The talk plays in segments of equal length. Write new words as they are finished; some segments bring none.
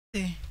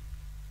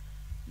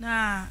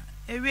na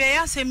ewe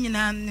ya sem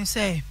nyina ne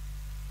say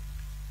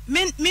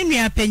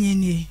menua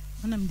panyini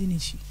onam di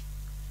nechi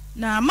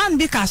na man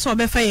bi ka so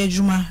obefa ya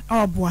adwuma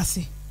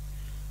oboase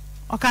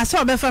o ka so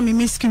obefa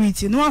me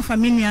security no afa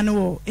menua no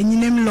wo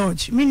enyinem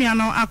lodge menua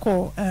no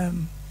akọ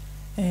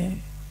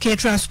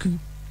caterer school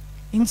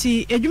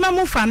nti adwuma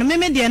mu fa no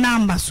meme de na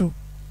amba so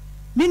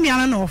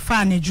menua no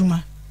ofa na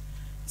adwuma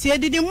ti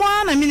edidi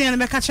mo na menua no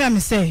be ka kira me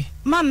say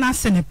man na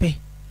senepe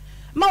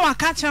ma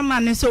wakacha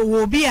man ne so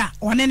wo bi a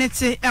one ne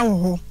te ewo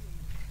ho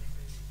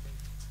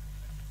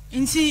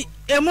nti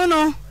emu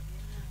no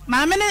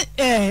ma me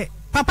ne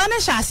papa ne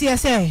hyase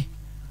ese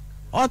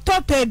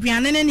ototo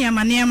aduane ne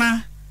niema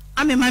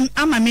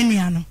ama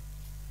menua no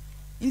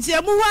nti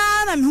emu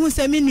wa na me hu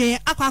se menua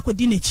akwa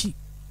akodi nachi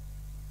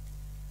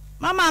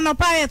mama no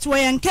pa yet wo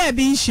ye nka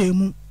bi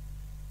nhwemu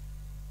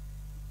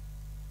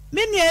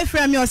menua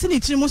efra me o se ni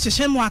tiri mu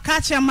hyehye mu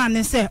akacha man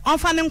ne se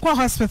onfa ne nkọ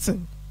hospital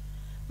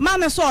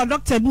man so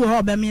doctor bi ho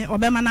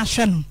obema na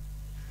hwe no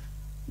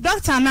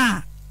doctor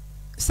na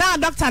sa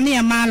doctor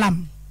ne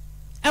malam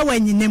ewa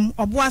nyinem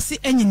oboase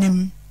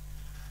anyinem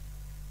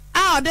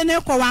a ode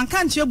ne ko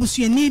wanka nche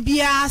busuani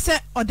bia se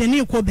ode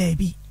ne ko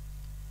baabi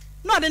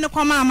na ode ne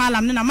ko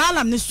malam ne na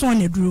malam ne so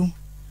ne duro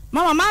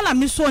mama malam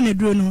ne so ne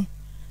duro no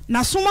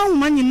na soma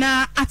huma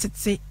nyina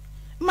atete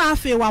ma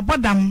afi wa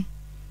bodam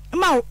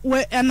ma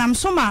enam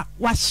soma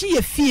wa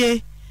hye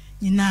fie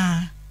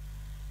nyina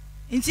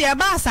nti e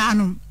ba sa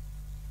no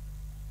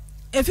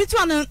efitu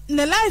no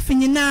ne life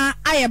nyina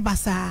aye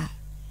basa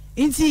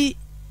nti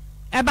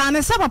eba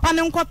ne sa papa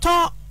ne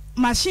nkoto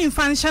machine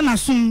function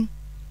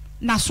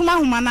na suma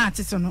huma na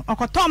atete no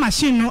okoto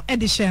machine no e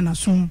de share na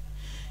sum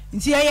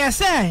nti ye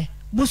say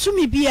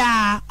busumi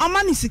bia o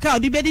ma ne sika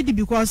odi bedidi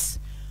because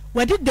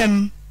we did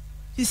them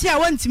sisi a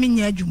wantimi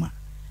nya adwuma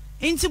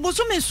nti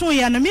busumi so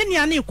ya na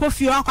menua na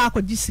Kofi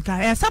akọ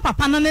sika e sa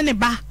papa no ne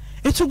ba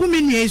etugu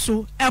menua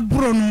so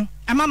ebro no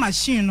e ma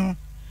machine no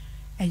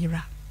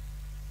eyira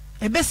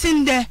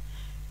ebesinde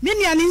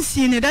menua ne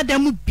nsi ne dada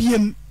mu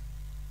biem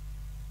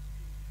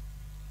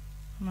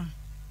ma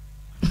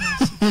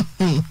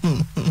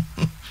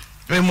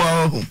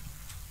Remo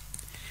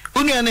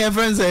unia na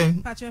friends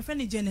Pacho your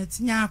friend Janet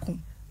Nyako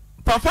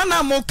papa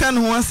na mo kan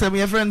ho asem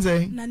your friends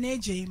na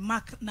neje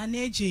mark na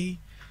neje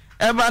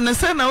eba ne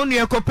se na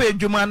unia kopa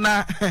adwuma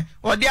na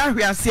odi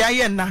ahwease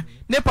aye na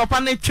ne papa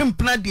ne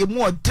twempna de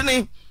mu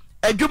odene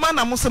adwuma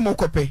na mo se mo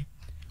kope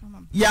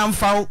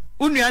yamfa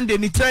unia de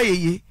ni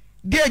trayeye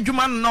de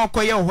adwuma na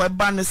okoye ho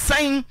eba ne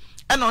san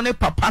na ne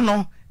papa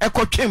no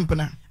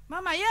ekotwempna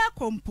mama ye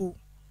kompo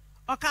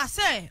oka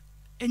se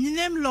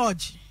enyinem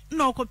lodge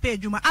na okope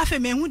adwuma afa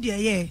mehu de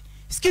ye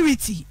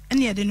security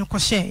ene ye de no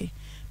kohye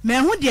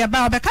mehu de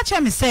ba obeka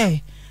che me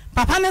se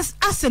papa ne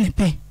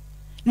asenepe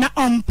na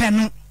ompe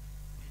no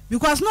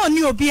because no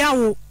ni obi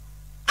awo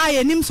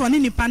ayenim so ni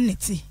nipa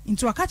neti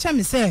nti waka che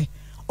me se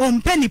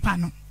ompe nipa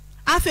no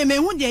afa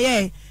mehu de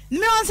ye me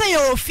won say ye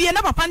ofie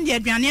na papa de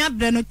aduane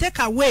abre no take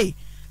away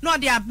no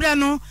de abre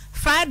no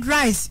fried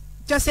rice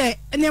just say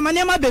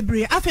nema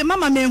bebre afa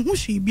mama mehu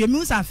hwi bia me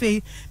usa afa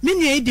me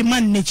nua di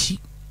man nachi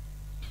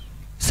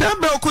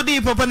Sebe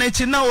okudi papa na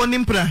chi na oni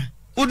mpra.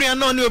 Udua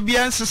na oni obi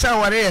ansesa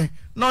ware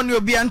na oni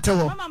obi ante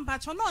ho. Mama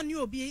mpacho na oni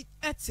obi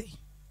ete.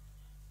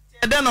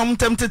 Ede na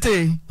mtem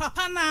tete.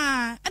 Papa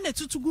na ene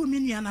tutugu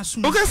menua na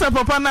sumu. Okay say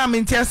papa na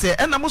menti ase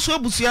ena mo so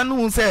abusua no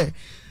hu say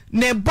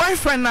ne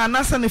boyfriend na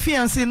nasa ne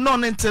fiancé no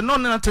ne nte no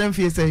ne na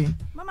tremfie say.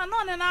 Mama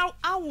no ne na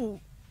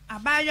awo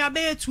abaya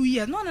be 2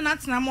 years no ne na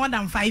tena more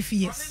than 5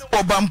 years.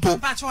 Obampo.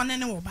 Mpacho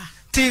ne oba.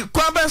 Ti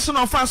kwa be so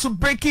no fa so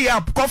break it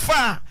up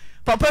kofa.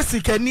 Papa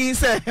sikani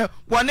se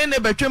wane ne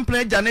betwempna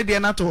agya ne de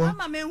na to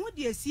mama mehu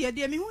de asie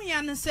de mehu ya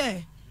ne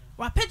se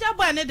wa pagya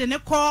boy ne de ne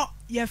kọ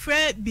ye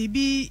frɛ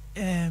bibi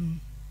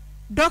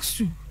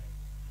doksu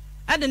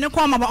ade ne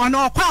kọ maba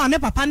ono kwa ne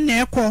papa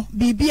ne ekọ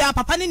bibia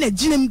papa ne na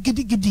ginem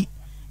gidigidi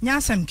nya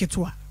asem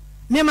ketwa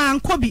me ma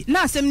nkobi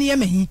na asem ne ye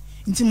mahi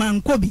nti ma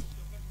nkobi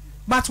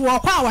but wo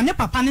kwa wa ne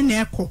papa ne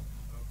na ekọ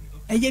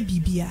eye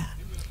bibia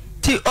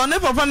ti one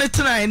papa ne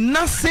tena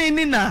na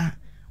seni na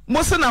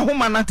mo se na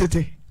homa na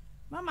tete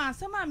mama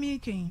asema mi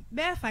ken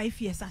be 5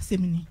 years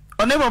asemni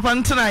one papa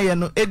ntena ye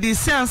no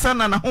edisi ansa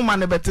na homa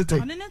ne betete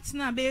one ne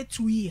tena be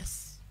 2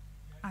 years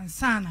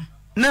ansana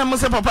na mo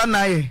se papa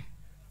na ye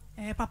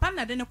papa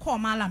na de ne call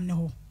malam ne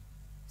ho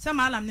se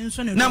malam ne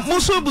nso ne na mo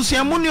so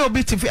busia mo ne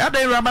obi tifi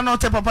adan raba na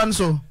ote papa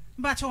nso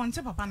ba che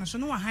wonte papa no so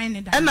no wa han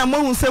ne da na mo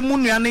hu se mo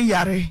nua ne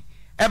yare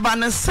eba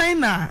ne sen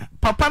na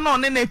papa na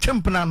one na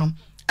twempna no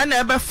na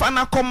ebe fa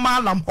na kom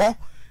malam ho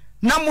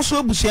na mo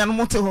so busia no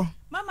mote ho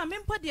mama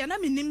mempo de na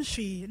menim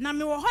hwe na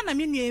me wo ho na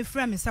me nua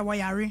efra me se wo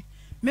yare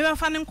me ba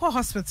fa ne nko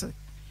hospital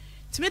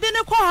ti me de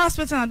ne ko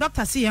hospital na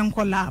doctor si ye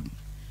nko lab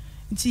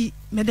nti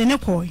me de ne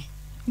ko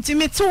nti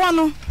me ti wo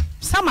no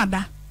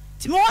samada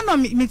ti me wo no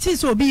me ti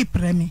so obi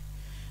pre me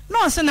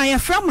no se na ye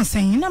fra mo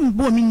sen na me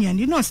bo me nua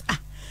ni no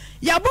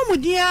ya bo mu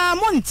dia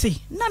monte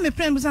na me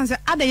pre me san se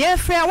ada ye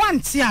fra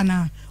wanti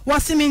ana wo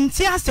se me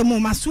nti asem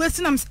ma so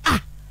esi na me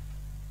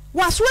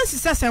wa so esi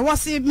se wo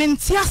se me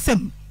nti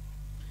asem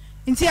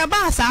Inti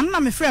abasa na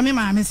me frɛ me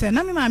maame sɛ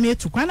na me maame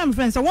etu kwan na me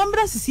frɛ sɛ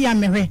wɔmbra sisi a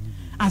mehwe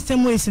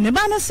asɛm esi ne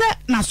ba ne sɛ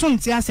na so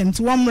nti asɛm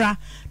ti wɔmbra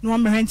na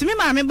wɔmbra nti me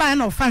maame ba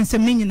na ɔfa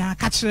nsɛm ne nyinaa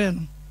ka kyerɛ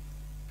no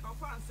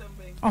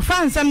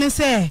ɔfa nsɛm ne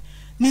sɛ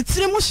ne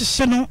tiri mu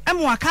hyehye no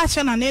ɛmo aka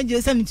kyerɛ na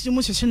eje sɛ ne tiri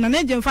mu hyehye na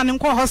eje mfa ne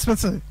nkɔ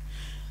hospital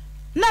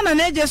na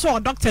eje so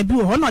doctor bi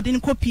wɔ hɔ na ɔde ne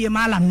kopie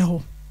malam ne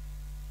hɔ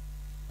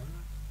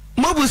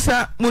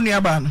mobusa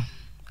munuaba no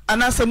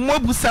anase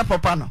mobusa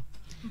papa no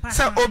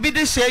sɛ obi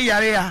de hye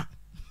yare a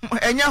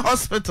enya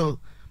hospital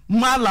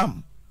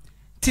malam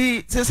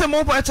ti se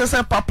mo po eche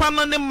se papa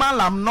no ne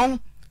malam no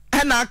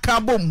na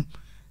aka bom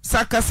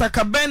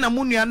saka ben na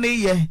munua ne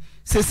ye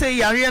se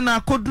yare na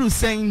akoduru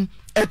sen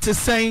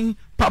etesen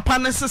papa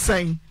ne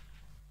sesen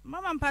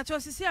mama mpacho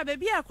sisi a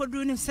baby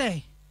akoduru ne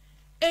se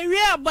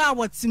ewie aba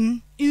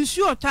awotim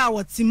insu oto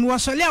awotim wo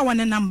sole a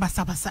wone namba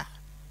sabasa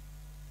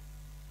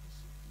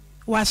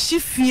wa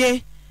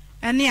shifie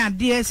ene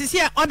ade sisi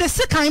a ode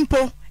sekan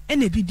po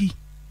ene didi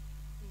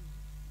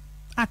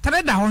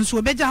atare da hon so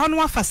obeja hon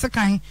wa fa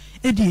sekan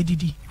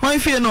edidi hon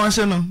fie no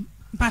hye no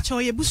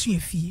mpacho ye busu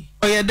efie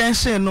oye den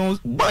hye no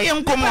boye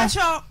nkomo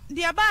mpacho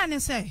dia ba ne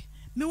se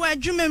me wa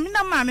adwuma mi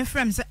na ma me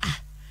frem se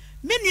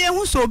me nu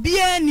ehu so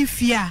bia ni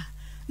fie a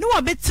ne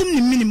wo betim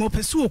ne minimum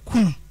opese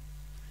okunu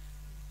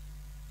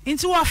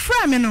nti wa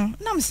frem no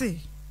na me se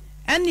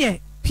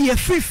ene pie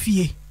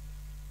free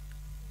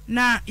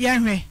na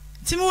yanhwe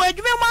ti me wa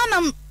adwuma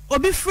ma na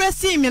obi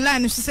fresi mi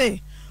line so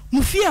se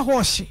mu fie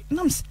ho hye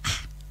na me se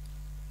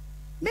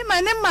me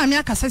ma ne ma me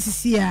akasa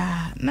sisi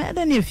a na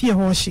da ne fie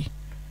ho hye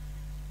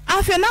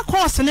afia na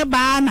course ne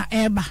ba na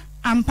eba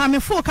ampa me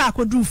fo ka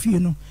akodu fie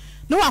no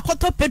no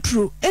akoto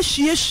petro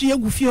ehie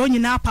gu fie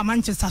onyina apa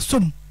Manchester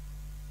som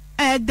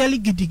deli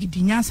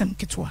gidigidi nyansem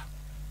ketwa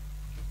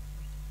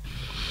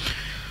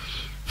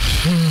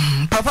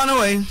papa no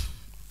way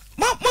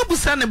mo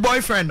busa ne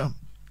boyfriend no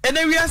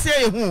ene wiase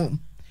ye hu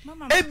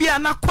ebia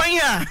na kwan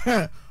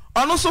a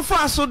ono so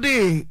fa so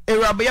de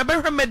ewraba ya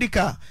behwe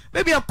medical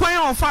baby akwan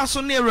on fa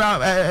so ne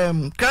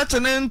krache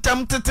ne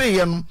ntam tete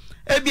ye no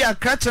ebia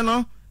krache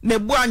no ne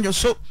bu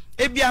anyoso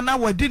ebia na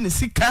wadi ne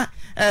sika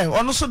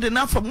ono so de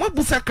na fa mo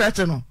busa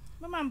krache no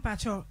mama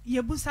mpacho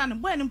ye busa no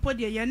boy ne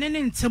mpode ye ne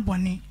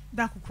ntebone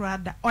da kokura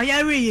da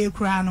oyare ye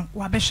kura no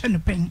wa behwe no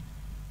pen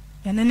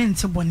ye ne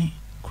ntebone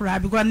kura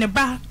bi go ne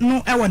ba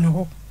no ewo ne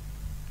ho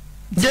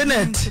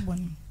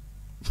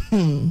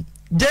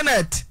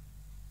Janet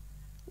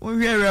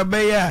Oyerepa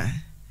ya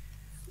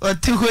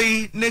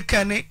otihoi ne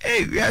kane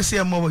wiase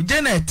amobo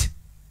Janet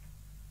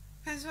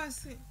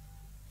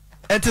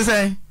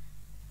etese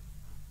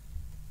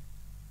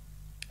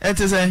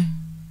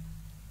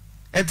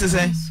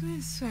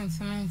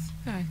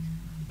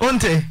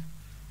Onte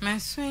my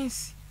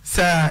swings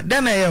sa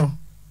dana yo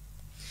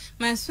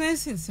my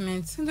swings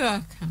sentiment do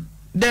aka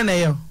dana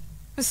yo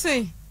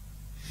say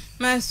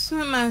my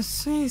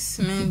swings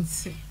sentiment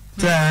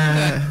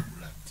ta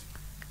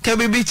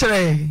kabibi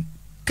chere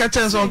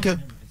catches okay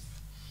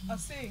I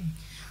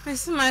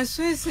say my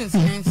swings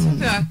sentiment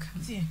do aka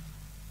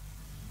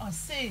I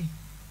say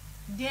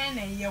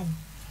dana yo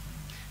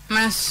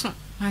my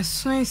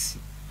swings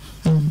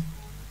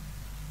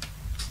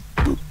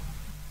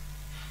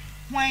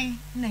wine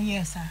na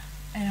yes sir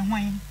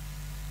wine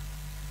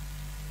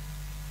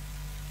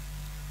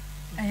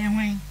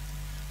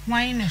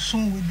wine na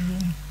song with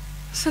room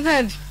so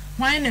that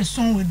wine na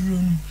song with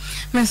room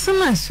my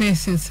swings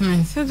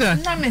sentiment do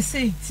aka na me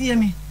say tie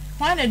me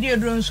wine na dey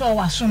drone so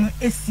wa so no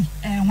esi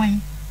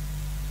wine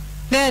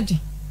daddy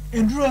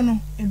eduro no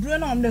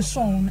am the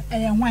song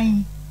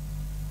wine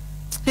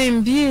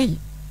mbie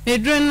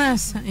eduro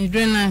nasa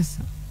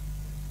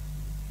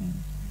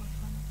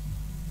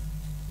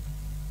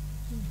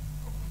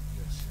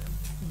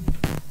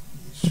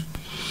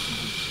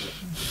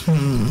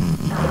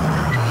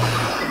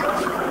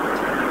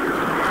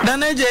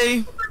Dana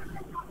J.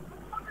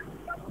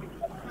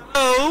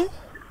 Hello.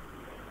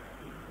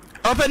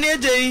 Open your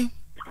J.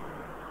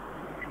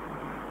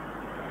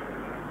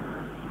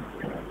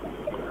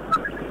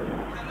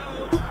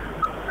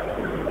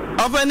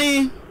 Open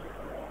it.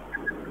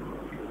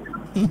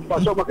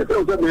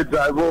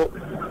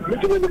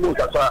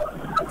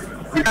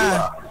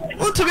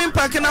 Wontumi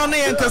park na one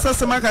yen kasa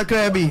sema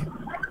kakra bi.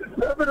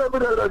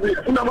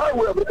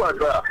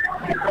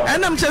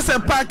 Enam chese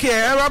park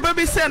e roba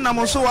bi se na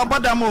mo so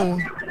wabodamo.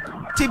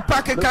 Ti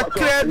park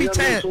kakra bi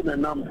che.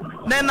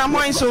 Na na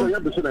mo so. Na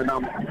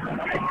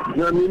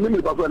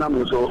mi ba ko na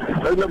mo so.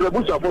 Na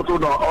busu afoto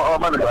no o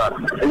ma na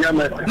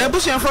enyame. Na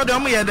busu afoto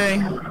mo ye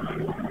den.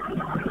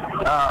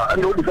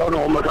 And no because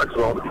no ma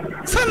so.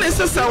 San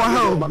is sa wa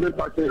ho.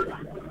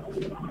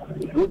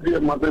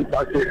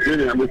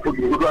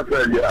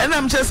 And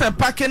I'm just a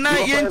packing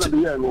night.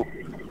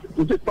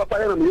 Papa,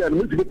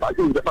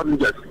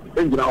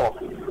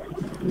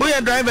 we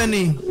are driving.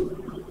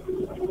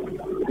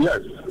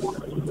 Yes.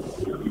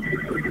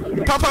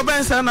 Papa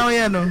Benson, now,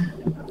 you know.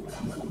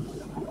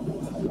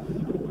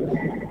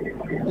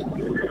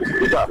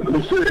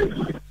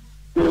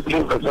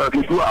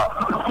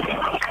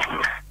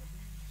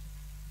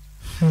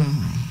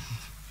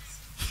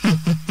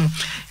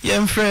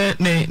 Yemfre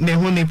ne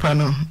huni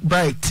pano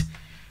bright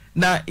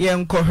na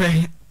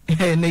yemkohwe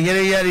ne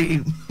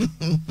yare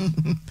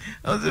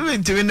ozibe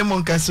ntiwe ne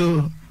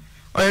monkaso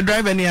oye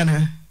driver ni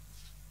ana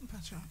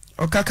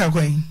okaka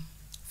kwen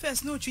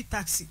first no treat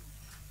taxi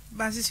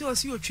but si o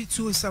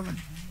 207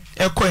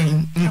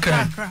 ekwen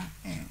nka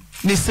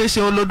ni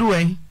station olodu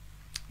wen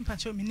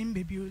mpacho minim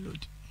baby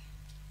olodu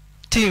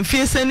ti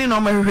fie seni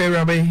no mahwe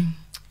rabe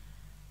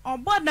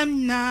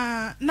obodam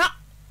na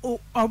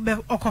obe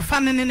okofa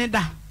ne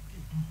da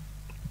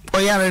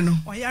oyare no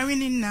oyare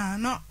ni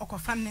na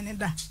okofa ne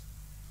da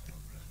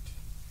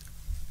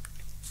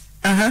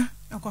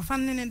okofa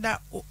ne da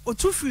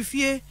otu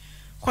frifie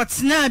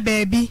kotena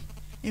baby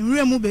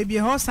enwuremu baby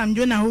ho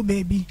samjo na ho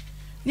baby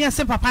ni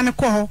ase papa ne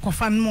ko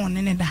kofa no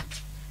ne da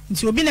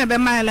nti obi na be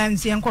maila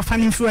nti enkofa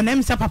ne mfiro na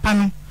emse papa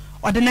no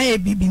ode na ye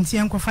bibi nti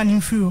enkofa ne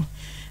mfiro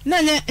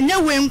na nya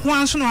we nko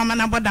anso no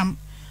amana bodam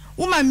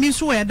Uma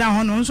misu we da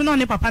ho no nso no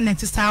ne papa net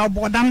sa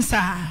obodam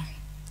sa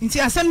nti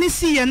asem ne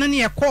si ye no ne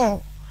ye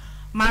call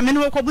ma me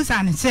no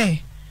kobusa ne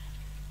se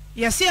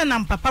ye se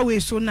na papa we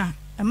so na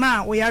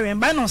ma wo yare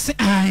mba no se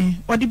ai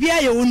ode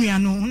bia ye onua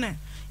no na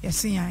ye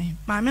se ai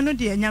ma me no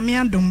de nyame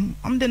adom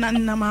de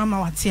na mama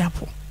wate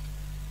apo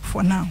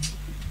for now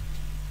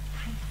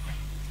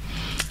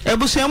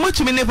ebusu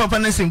amutumi ne papa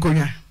ne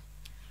sinkonwa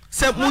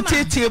se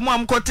mutietie mu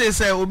amkote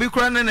se obi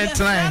kura ne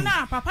try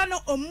na papa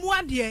no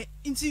omua de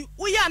nti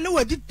uya ne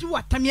wadidi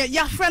watam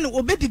ya friend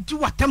obedidi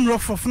watam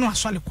rof no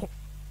asole ko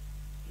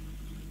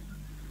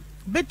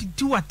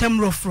obedidi watam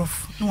rof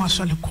no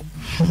asole ko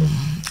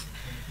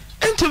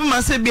entumi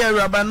ma se bia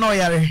raba no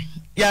yare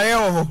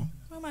wo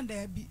mama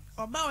da bi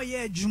oba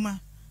oye adwuma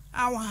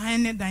awa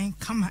han ne dan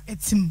kama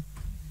etim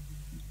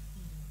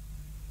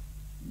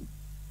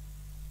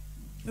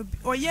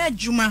oye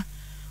adwuma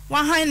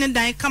wa han ne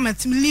dan kama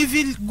etim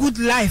living good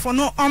life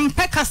ono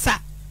ompekasa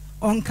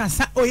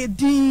onkasa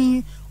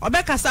oyedin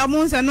obekasa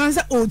munse no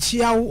nse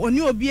ochiawo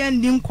oni obi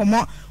andi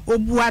nkomo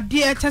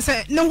obuade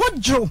chese ne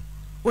hojo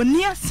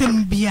oni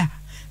asem bia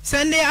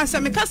sende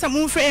asem kasa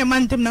munfre e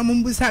mantem na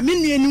mumbusa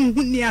menuani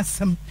hu ni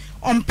asem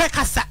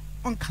ompekasa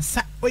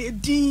onkasa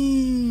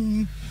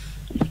oyedin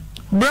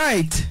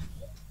bright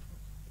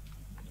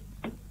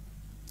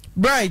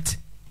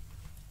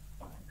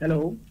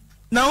hello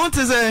na what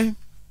is a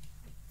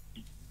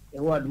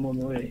word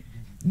momo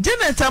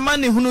Janet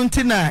amani hunu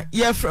ntina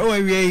yefra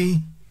wawie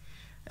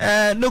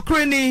no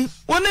kreni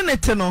woni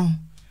nete no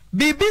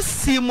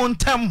BBC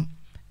montam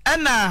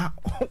ana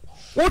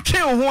wotwe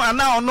ho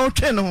ana ono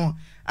twe no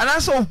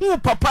ana so hu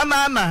papa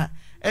na ana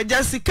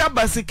eja sika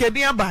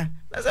basikani aba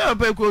na se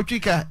papa ko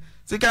twika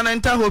sika na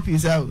nta hope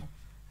is out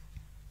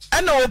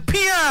ana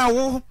opia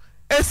wo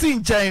esi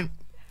nchen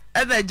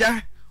ana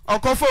eja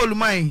okofa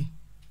oluman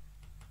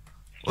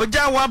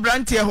oja wa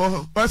brantie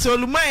ho parce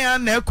oluman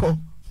ana eko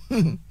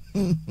Dena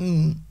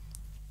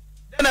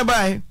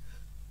bye.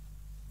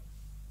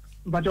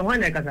 But you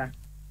want kasa.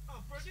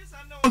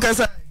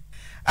 Kasa.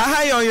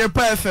 Aha yo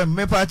Oyerepa FM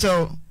me pa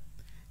cho.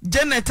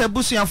 Janet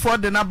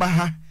abusuafo de na ba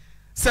ha.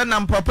 Se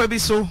na papa bi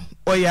so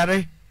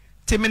oyare.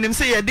 Timinim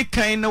se ye di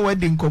kan na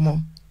wadi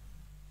nkomo.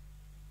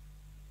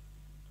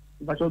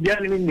 But obi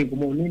ani ni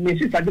nkomo ni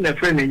sister be na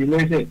friend you know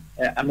say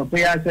I'm a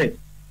prayer say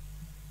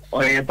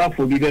Oyerepa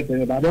for bigger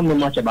but I don't know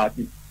much about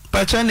it.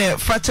 Pachane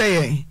facha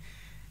ye.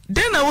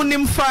 Dena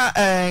unim fa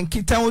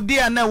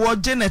kitaudia na wo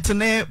Janet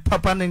ne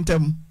papa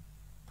nentem.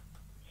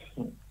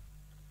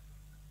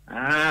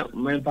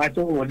 My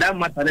pato that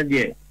matter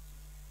there.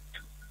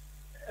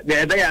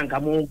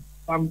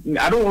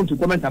 I don't want to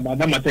comment about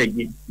that matter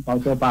again.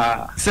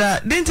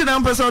 Sir, didn't you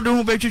know person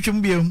do be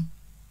chuchumbium?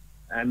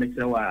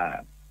 Mr.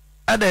 Wa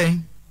Ade.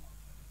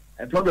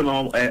 A problem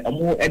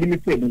more enemy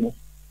table.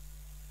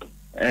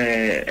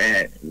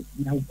 I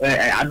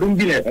don't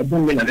believe I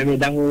don't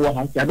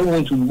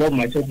want to involve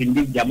myself in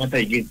this matter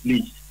again,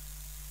 please.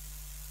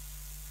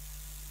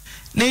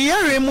 Ne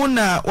yare mu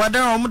na wada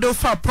omudo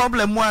fa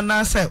problem mu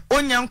ana say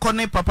onyanko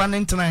ne papa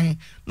ne ntena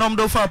no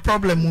omudo fa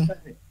problem mu.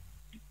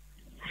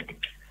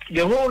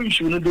 The whole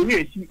issue no do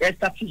we see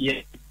start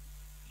here.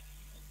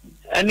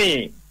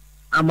 Any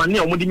amani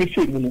omudi me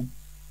fe mu no.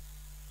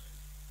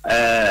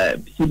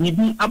 So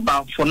maybe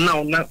about for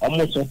now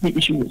almost of the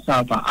issue with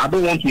Safa. I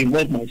don't want to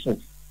involve myself,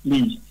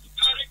 please.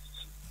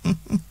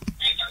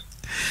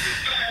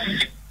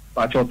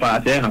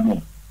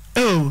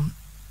 Oh,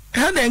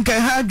 how then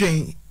can I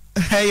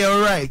hey,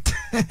 you're right.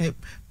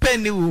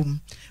 Penny womb.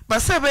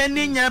 But seven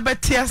in your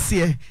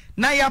betiasie.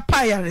 Na ya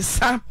payare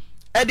sa.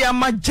 Edia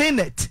ma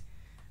Janet.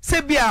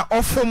 Sebia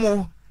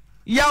ofomo.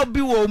 Yao bi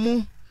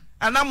womu.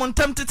 Anam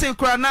tempted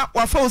kra na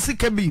wafa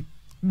osikebi.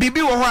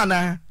 Bibi wo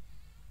hwana.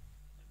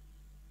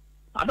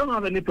 I don't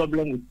have any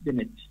problem with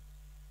Janet.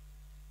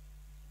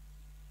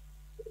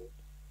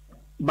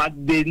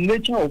 But the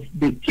nature of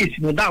the case,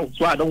 that's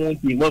why I don't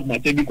want to involve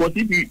myself. Because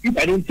if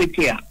I don't take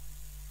care,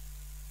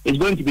 it's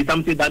going to be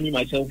something that me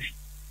myself,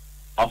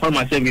 I'll find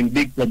myself in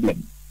big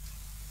problem.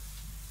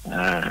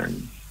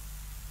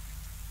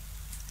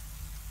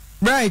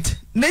 Right.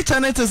 Nature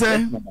net to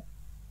say.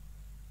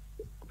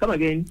 Come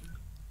again.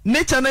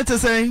 Nature net to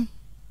say.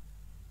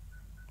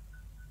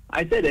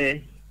 I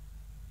said,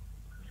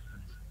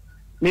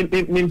 me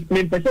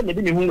person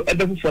maybe me who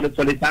ever for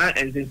the time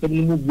and then some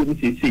move with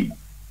see.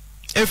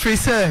 If we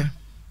say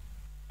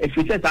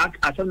that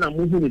I said I'm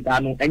moving with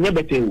Ano and you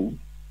better.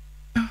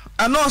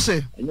 I know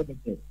say.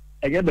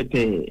 And you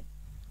better.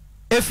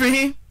 If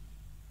we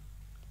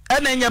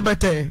and then you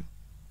better.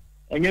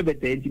 And you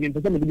better. Me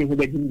person maybe who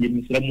better me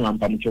Muslim and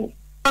Pamcho.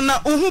 Na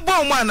uhu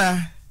bon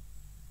wana.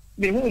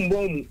 Me who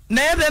bon.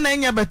 Na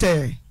then you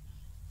better.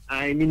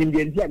 I mean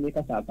the India make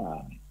a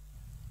sapa.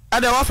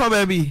 Ada wafa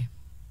baby.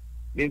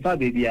 Me fa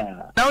baby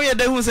ah. Now you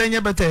dey who say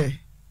you better.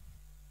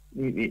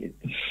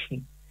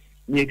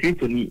 Me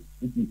crypto ni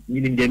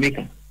in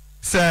Jamaica.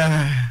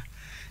 Sir.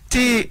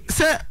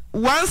 Say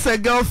once a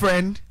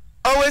girlfriend,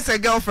 always a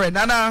girlfriend.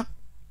 Anna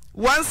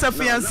once a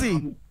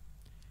fiancé.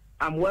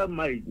 I'm well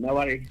married, no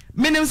worry.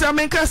 Minim say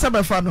men ka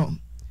sabefa no.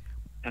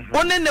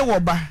 One ne wo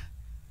ba.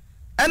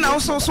 And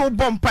also so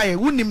bompae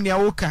wunim ne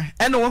awoka.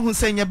 And wo hu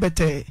say you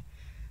better.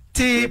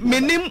 Ti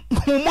minim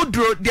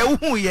humudro de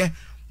wo ye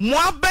mo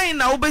aban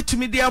na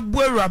obetumi de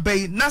aboaru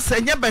abai na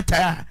sanya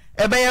beta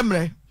e be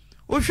yemre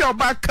wo hwe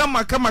oba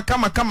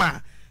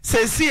kama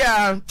sesi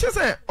a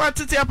chese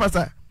watete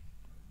apasa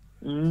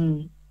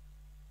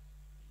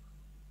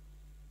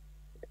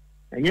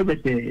anya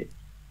beta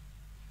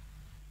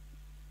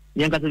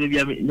yanka to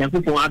bia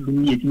Akufo Addo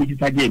ni etimi ti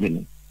taje be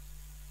no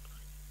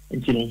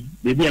enchino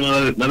bebi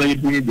ama be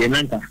bi de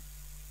nanka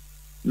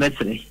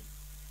mesre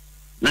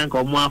nanka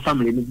omo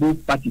family ni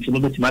both parties no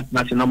be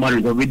national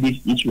marriage of this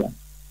issue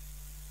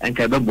and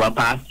ka be bua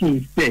pa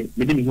since say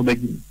me de me ho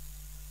bagi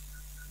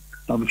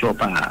tam sure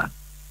pa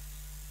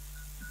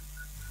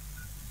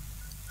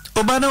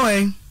obana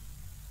way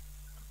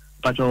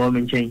pacho wo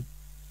menchen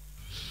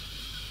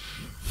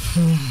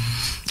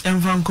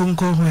enfan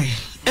konko way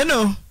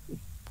eno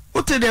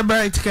uti the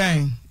bright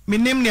kind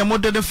minim ne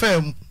model the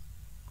firm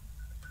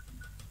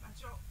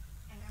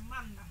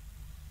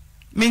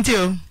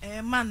mintio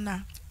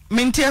manna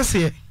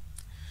mintiase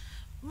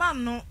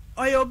man no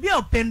oyo bi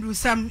opendru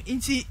sam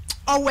inti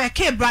o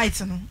work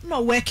bright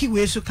no work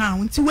we so kan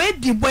inti we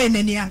di boy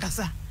nani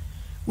ankasa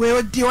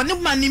we di oni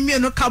man ni mi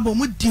no kabo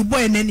mu di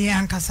boy nani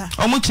ankasa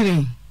omu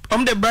chiri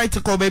the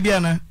bright ko baby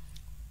ana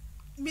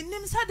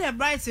minim sa the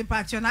bright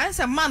patch na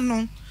say man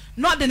no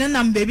no de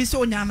nam baby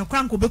so onya no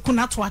kran ko be ku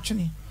na to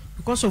atwene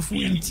because of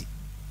winti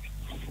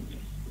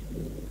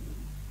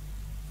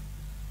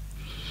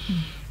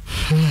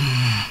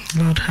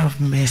Lord have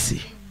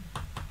mercy.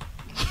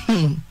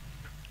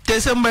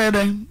 December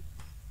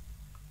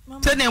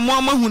tell you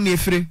mama hu ne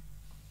free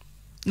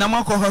na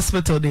mako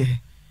hospital there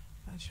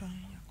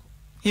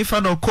if I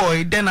don't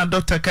call then a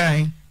doctor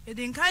kai e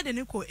din kai de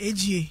ne ko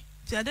AGA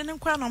ti ade ne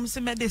kwa na mo se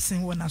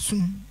medicine wo na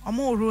sum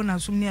omo ro na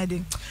sum ne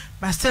ade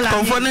but still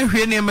confirm na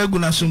hwe ne magu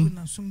na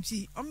sum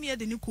ti omo ye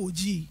de ne ko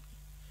gi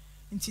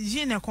nti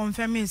ji ne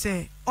confirm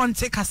say on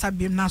take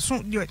kasabim na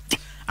so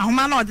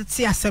ahoma na ode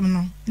ti asem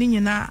no ni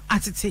nyina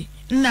atete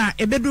na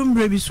ebedum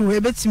brebi so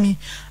ebetimi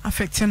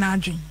affect na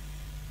adwen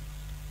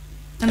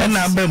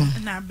na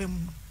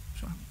abem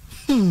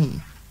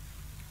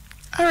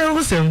ara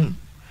wosem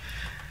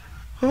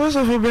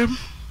oboso problem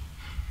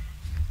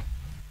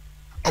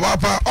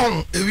Obapa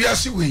on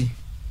ewiase we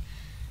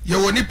ye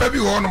woni pa bi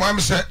wo no am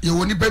se ye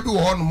woni pa bi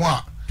wo no mo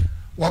a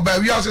wo ba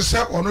wiase se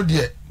ono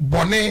de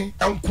bone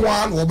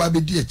enkoa na wo ba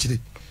be di akire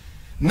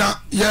na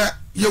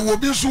ye wo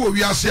bi so wo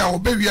wiase a wo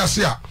ba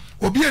wiase a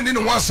obi eni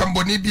ne ho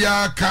asamboni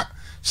bia ka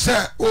se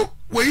o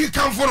we yi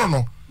kanfo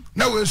no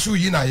na we su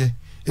yi na ye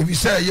ebi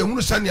se ye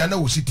hunu sane na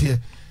wo sitie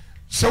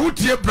se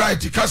wotie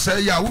bright ka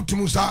se ya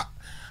wotumu sa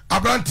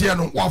abrantie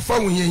no wa fa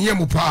wonyenye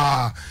mu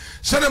pa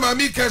se na ma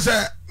mi ka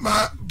se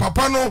ma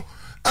papa no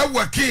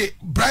awake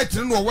bright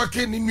no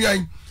wake ni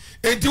nuan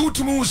enti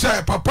wotumu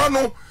se papa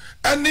no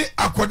eni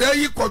akoda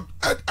yi ko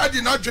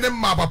adi na dwene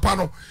ma papa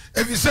no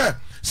ebi se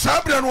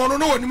sabra no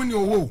no wonim ni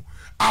owo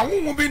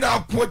awonwo bi na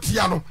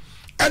akotia no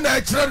ena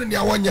akire ne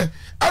ya wonye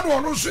ena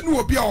ono so ni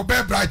obi a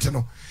obe bright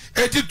no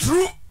enti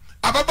true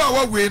ababa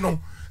wa we no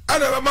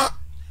ana ma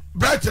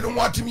bright no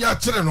watimi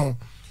akire no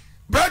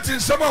bright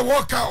nsama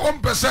woka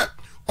ompese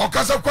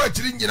okasa kwa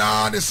akire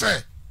nyina ne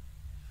se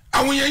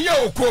awonyenye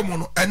okomu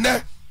no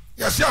ene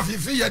yase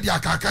afifi ye dia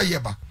akaka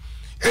yeba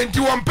enti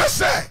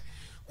wompese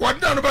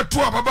wodna no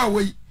beto ababa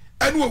we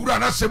ene owura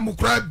na semu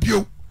kura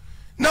bio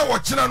na wo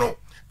kire no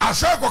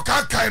asa ko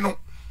kakai no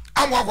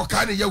amwa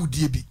akoka ne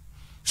yawudie bi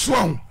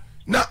so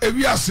na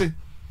ewiase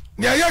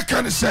ne aye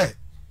kan se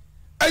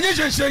enye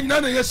hyenhye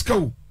nyina na yeska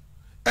wo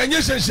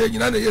enye hyenhye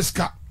nyina na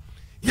yeska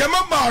ye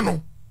mama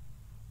no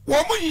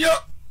wo munya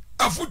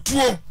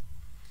afutuo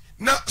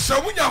na se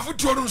munya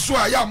afutuo no so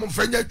a ya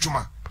momfanya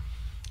adwuma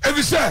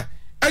ebi se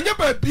enye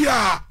ba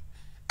bia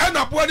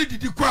ena boa ne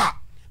didi kwa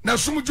na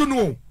sumju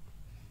no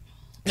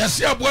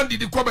yase aboa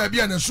didi kwa ba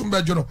bia na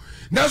sumbadwo no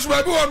na so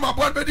ba bi won ma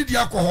boa be didi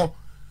akoho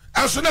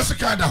aso na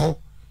seka da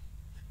ho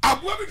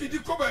aboa bi didi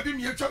kwa ba bi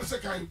mi atwa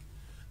sekan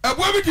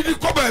aboa bi didi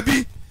kwa ba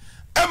bi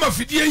e ma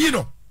fidie yi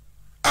no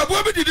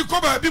aboa bi didi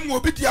kwa ba bi mo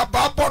bi di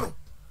ababo no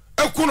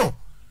eku no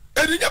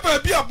eninya ba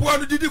bi aboa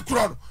no didi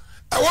kuro no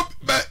ewo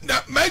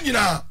na ma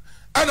nyina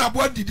ana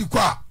abo didi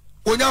kwa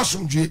onya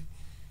somdwe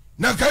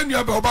na kan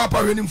nua be oba pa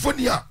hwani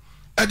mfoni a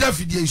eda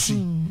fidie isu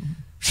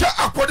hwe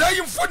akoda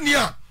yi mfoni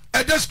a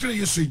eda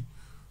screen isu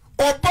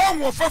oba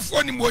wo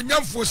fafo ni mo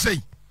nyamfo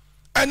sei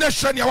ene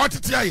hwe ne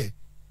watete aye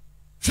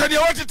hwe ne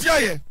watete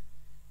aye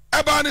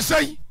eba ne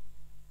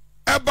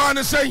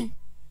sei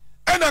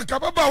ena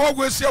kababa wa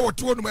gwesi a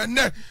woto no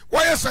ene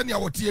wayɛ sane a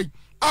wote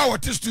a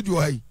wote studio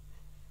hai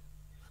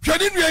hwe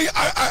ne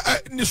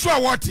nua ni so a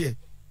wote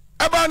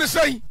eba ne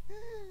sei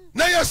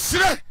na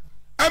yɛsrɛ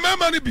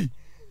amama ne bi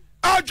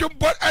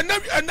adwombo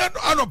ɛna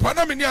anopa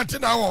na me ne ante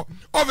na ho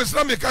office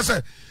na me ka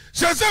sɛ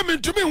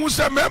mentumi hu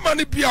sɛ mama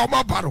ne bi a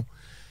ɔma no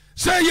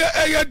sɛ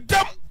yɛ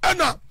dam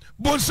ɛna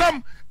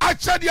bonsam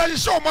akyade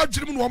ahyɛ ɔma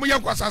adwenem no ɔmo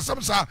yɛ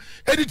kwasasɛm saa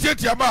ɛdi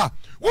tietia ma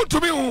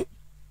wontumi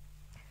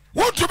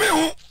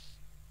hu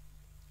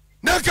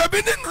na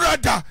kabi ne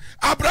nrada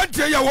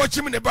abrante ya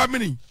wɔkyim ne ba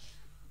mini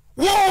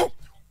wo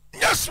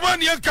nyasma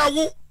ne ka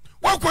wo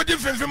wakɔdi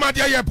fimfima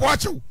de yɛ po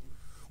akyew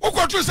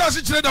wokɔto sa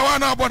se kyerɛ da wa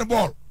na abɔ ne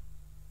ball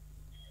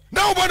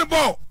na wo bɔ ne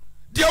ball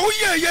de wo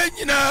yɛ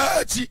nyina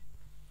akyi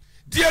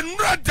de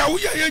nrada wo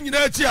yɛ nyina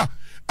akyi a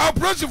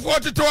aprosifo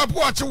tete wa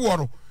po akyew wɔ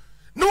no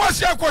ne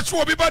wasi akɔkye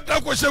wo bi ba da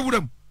kɔhyɛ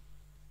wuram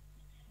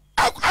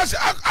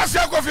asi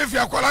akɔfefi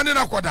akwala ne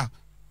na kɔda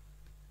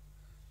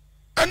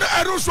ana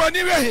aruso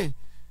ani wehe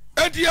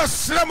edi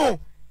asremo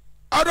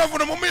adofo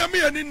no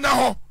momia ni na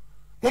ho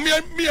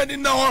momia ni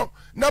na ho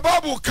na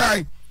babu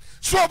kai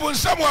so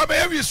obonsam wa be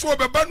wi so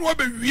obeba no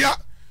obewia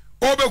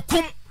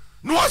obekum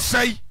no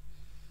osai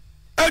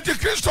edi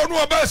kristo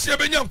no oba asia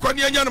benya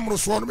nkwane anya no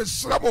mroso no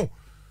mesremo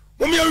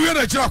momia wi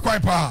na kira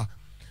kwan pa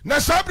na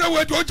sabre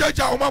we di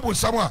ojaja o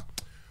mabonsam a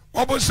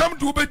obonsam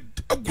du be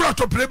gura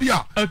to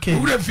prebia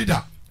wure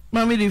fida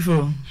mami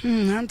difo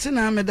Auntie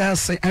Naa me da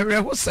se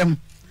awrehosem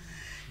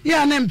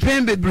ya ne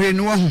mpem bebre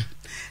no ho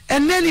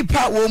enne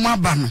nipa wo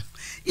maba no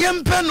ye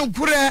mpe no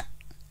kure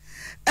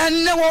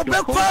enne wo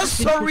be kwa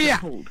sorry a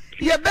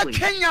ye be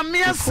kenya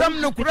me asam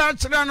no kure a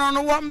kire no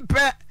no wo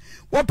mpe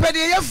wo pe de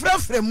ye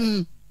frafra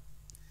mu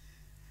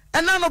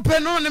ena no pe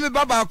no ne me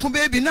baba ko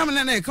bebi nam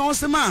ne ne kan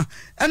sema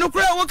eno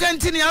kure wo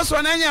kantini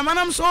aso na nya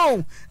manam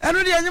so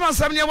eno de anyima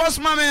sam ne wo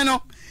soma me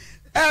no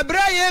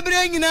ebra ye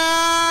bra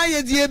nyina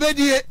ye die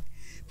bedie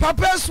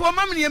papa so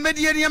mam ne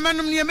medie ne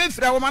manum ne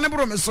mefira wo mane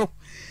bro me so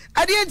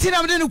ade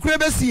ntina me ne kure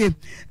besie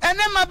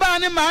ene maba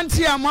ne ma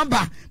anti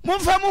amaba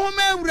momfa mo ho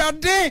ma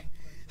awurade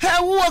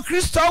ha wo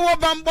Kristo wo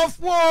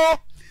bambofo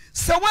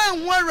se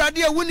wan ho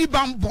awurade a woni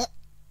bambo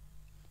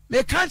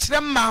me kan kire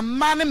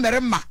mama ne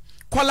merema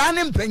kola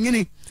ne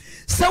mpanyini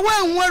se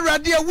wan ho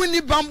awurade a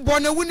woni bambo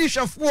na woni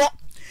hwefo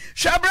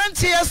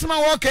hwabranti yesma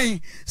wo kan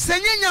se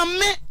nyanya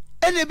me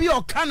ene bi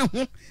oka ne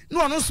ho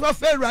no ono so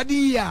fa awurade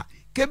yi a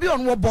ke bi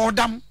ono wo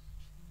bodam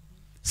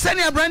se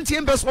ne abranti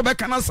empeso be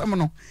kana sam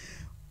no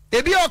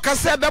ebi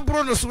okase be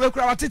bro no so we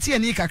kura watete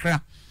ani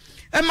kakra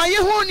e ma ye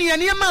hu ni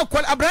ani ma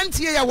kwal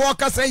abranti ya wo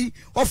kasa yi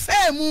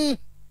ofa mu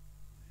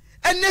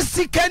ene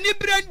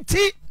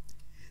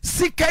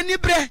sikani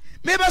bre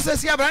me ba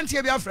sesi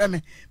abranti bi afra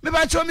me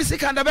ba cho mi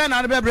sikanda be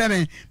na be bre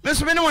me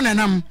so me ne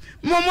wonanam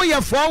mo ye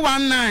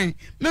 419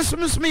 me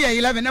so me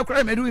ye 11 e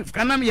kura me do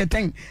kana me ye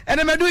 10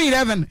 ene me do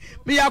 11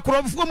 me ya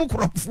krofo mu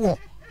krofo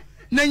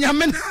na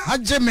nyame na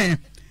age me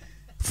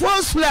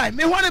first fly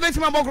me hone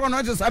betima bokro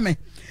no je same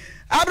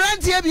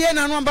abranti ebie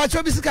na no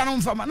mbacho bi sika no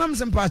mfama na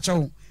msempa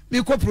acho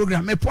me ko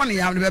program me pone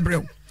ya no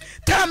bebreu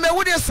ta me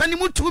wo de sani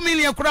mu 2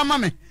 million kura ma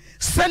me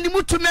sani mu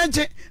 2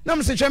 menje na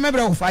mse me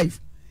bebreu 5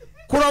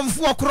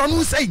 kuromfo kuro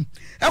no sei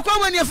e kwa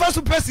wani fa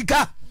so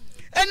pesika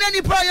ene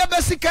ni pa ya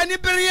besika ni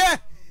beriye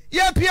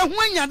ya pie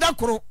ho anya da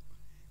kuro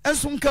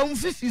enso nka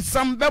mfifi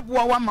sam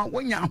beboa wa ma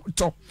wonya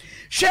hoto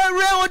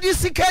hwere odi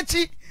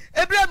sikachi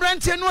ebre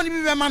abranti no ni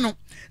bi ma no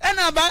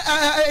ena ba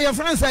your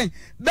friend say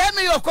be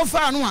me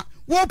yokofa no a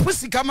wo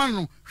pusika ma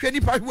no hwe ni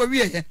pa wo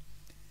wie ye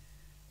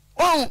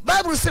oh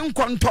bible say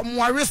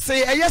nkontomo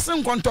awese eyese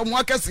nkontomo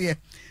akese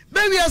be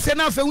wie se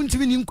na fa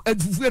untimi ni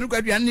adufu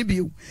erukwaduan ne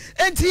biu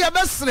enti ya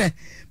besre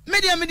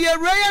media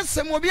royal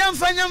sem obi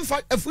amfanya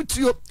mfa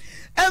afutuo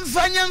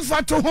amfanya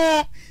mfa to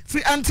ho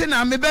free Auntie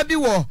Naa me ba bi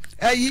wo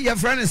your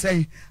friend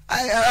say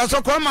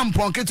asokọ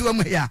mampon ketu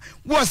mu ya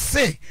wo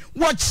say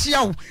wo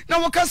chiaw na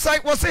wo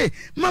kasa wo say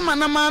mama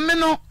na maame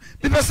no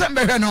bi pese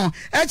mbehwe no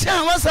e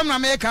chia wasam na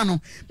me ka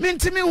no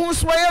mentimi hu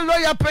so ye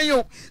lawyer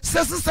panyo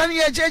sesesa ne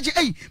ye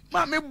jeje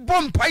maame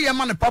bompa ye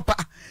ma ne papa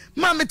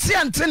maame ti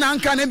Auntie Naa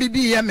nka na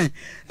bibi ye me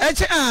e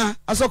chia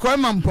asokọ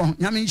mampon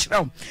nyame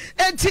nhyiraw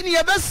enti ne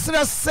ye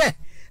besra se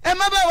e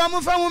maba wa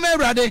mu fa mu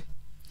awurade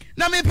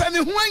na me pa me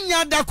ho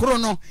anya da koro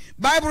no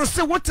bible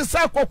say what is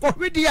akokọ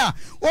hwedi a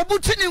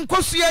obuti ni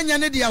nkosu anya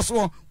ne dia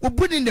so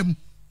obuni nem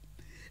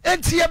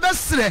enti ye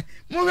besre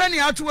mo hwe ni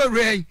ato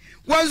awrai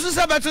wanzu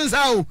sabatun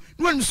sa o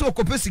no nim so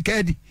okopesika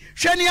adi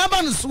hwe ni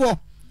aba no so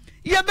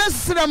ye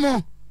besre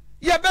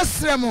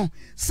mo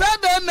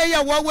sada me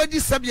ya wa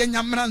wadi sabye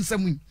nyamra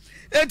nsam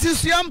enti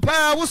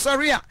suampa wo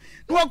sori a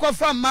no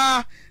wakofa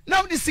ma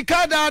na wo di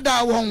sika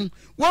da won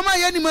Woma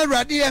ye ni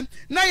mawrade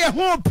na ye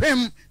ho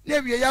pem na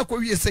wie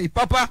yakowie sei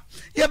papa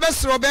ye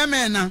besro be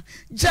men na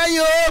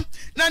jayo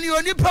na ne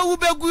onipa wo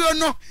beguyo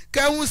no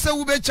ka hu se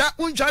wo becha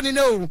untwa ne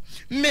no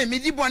me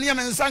di bone ya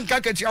mensa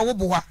nka katia wo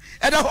boa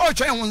e da ho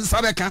twen wo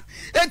nsa beka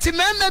enti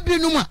mema bi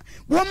numa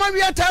woma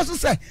wi ata so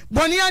se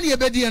bone ya ne ye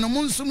bedie no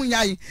mo nsum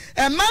nyai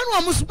e manu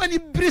amusupa ni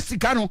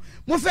brisika no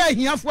mo fa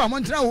hiafo a mo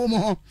ntena wo mo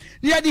ho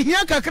ne ye di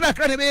hia kakra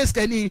kakra ne be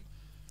skani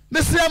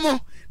mesremo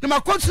na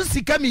makotu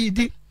sika mi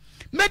di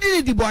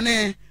medini di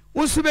bone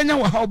wonsu benya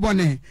wa ha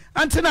bone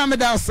Auntie Naa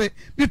meda ase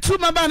bitu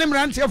maba ne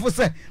mrante afo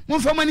se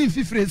momfa mani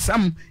fifire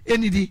sam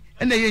enidi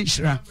ene ye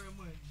nhira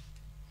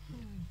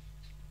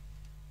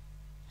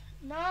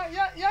na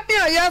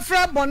ya ya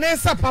fra bone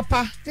sa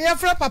papa ya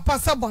fra papa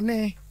sa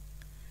bone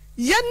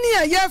ya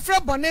ni ya fra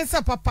bone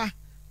sa papa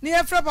ni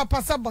ya fra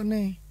papa sa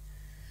bone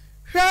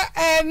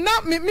hwa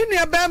na me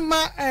nua ba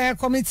ma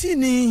committee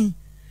ni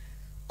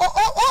o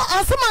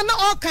asema na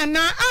o kana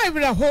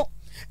awre ho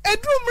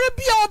edumre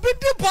bia obi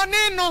di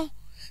bone no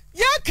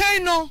ya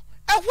kan no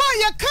ehwa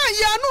ya kan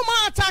ya no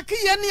ma attack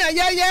ya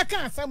ni ya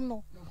kan asem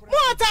no mo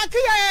attack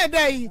ya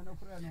dai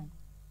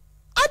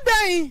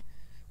adai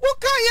wo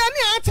kan ya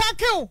ni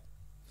attack o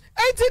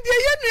enti de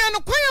ye nua no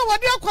kwan ya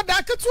wode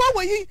akoda ketewa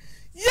wayi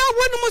ya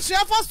wonu mu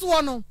hyefa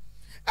so no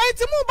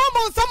enti mu ba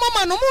mo nsama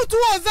ma no mu tu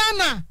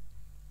ozana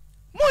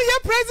mu ye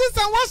praises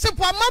and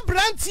worship ama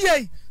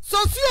brantie so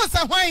suo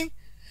sa hwan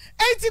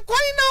enti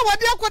kwan na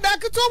wode akoda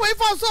ketewa wayi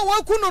fa so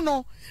wa kunu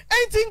no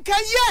enti nka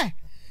ye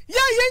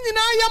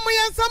nyina ya mo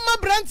yansama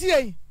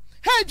brantie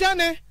he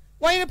dwane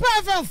Oyerepa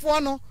afenfo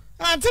no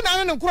Auntie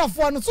Naa ne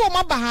nkrofo no so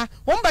ma ba ha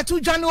won ba tu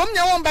dwane won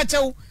nya won ba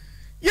chew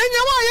ye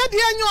nya wa ye de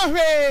anyo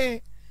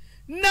hwe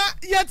na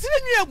ye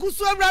tire nyu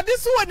agusu awrade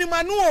so wonim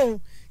anu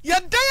o ye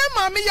dan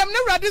maame yam ne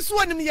awrade so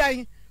wonim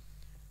yan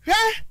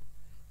hwe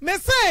me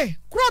say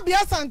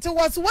krobia sante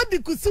was wadi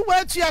kusi wa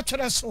atu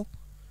atwere so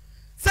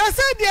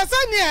se de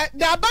se ne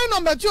da ban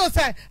number 2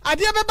 say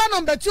ade beba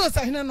number 2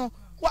 say hene no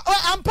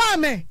ampa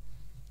me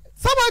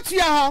sabatu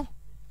ya ho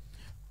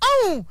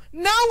oh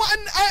now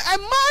a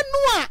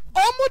manua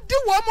omudi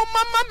wo mo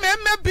mama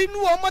meme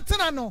binu wo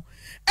motena no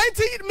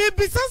enti me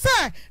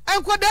bisasa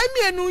enkoda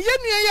mienu ye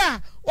nue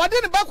ya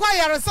wode ne bakwa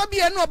yaresa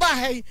bia no ba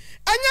hai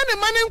anya ne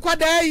mane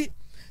nkoda yi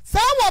sa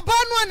wo ba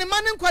no ne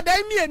mane nkoda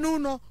mienu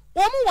no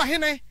wo mo wa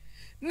hene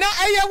na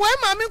eye we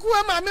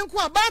maame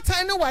nko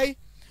abatan ne wai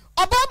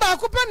oba ba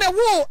ko pe ne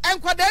wo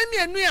enkoda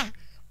mienu ya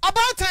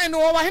abatan no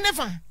wo wa hene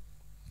fa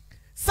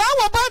sa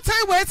wo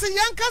batan we ti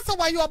yankasa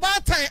wa yo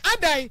batan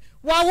adai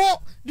wa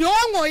wo de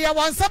onwo ya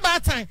wansa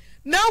batan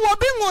na wo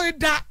bi ngo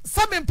da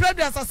sabe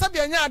previous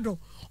asabe anya ado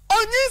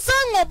onyi se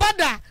ngo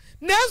bada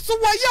na so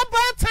wo ya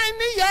batan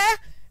ni ye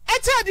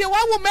eche de wa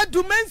wo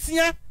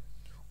medumansia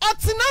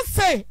otina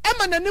se e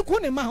ma nani ku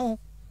ne ma ho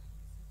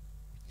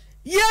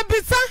ye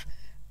bisa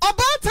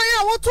obatan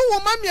ya wo tu wo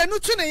ma mienu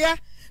twene ye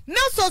na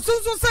so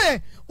sunsun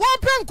se wo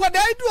pen koda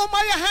idu o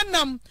ma ya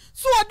hanam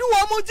so ode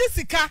wo mo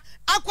gisika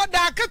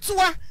akoda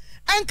aketua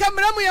anka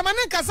mramu ya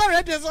manen kasa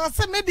radio so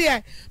se me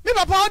de me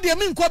papa o de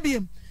me nko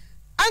biem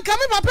anka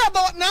me papa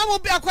ba na wo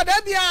bi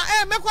akoda bia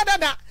mekoda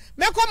da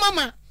meko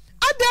mama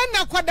adan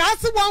na koda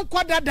ase won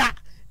koda da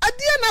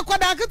adie na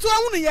koda keto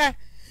hunu ye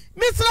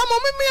misra mo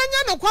me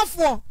anya no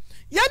kwafo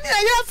ya ne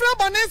ya fra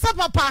bonen sa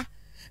papa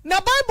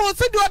na bible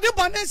se de ode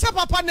bonen sa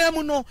papa na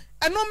mu no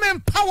eno me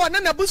power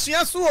na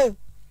busua so o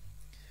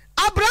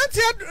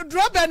abrantie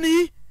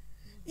drobani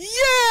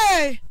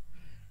ye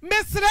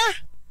misra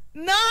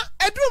na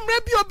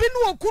edumre bi obi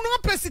no okunu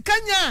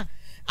apesikanya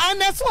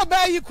aneso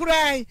obayi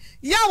kurai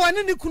ya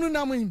wane ni kunu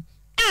namu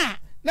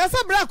na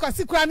sa bra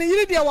kwasi kura ne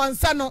yiri de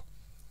wansa no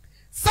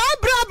sa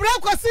bra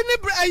kwasi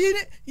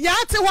ni ya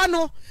ate ho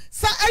no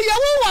sa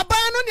eyewo wa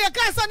ban no ne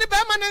ka sa ne be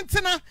ma ne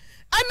ntena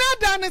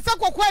anada ne sa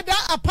kokwa da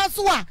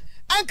apaso a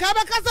anka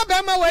ba ka sa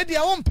be ma we de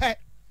wo mpe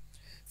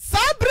sa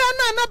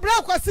bra na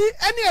bra kwasi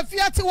ene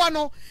afia ate ho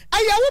no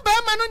eyewo be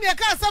ma no ne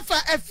ka sa fa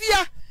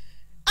afia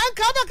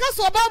anka ba ka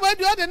so ba we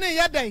de o de ne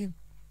yadan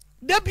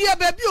da bia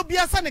ba bi obi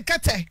asa ne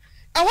kete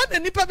awa na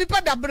nipa bi pa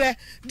dabre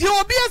de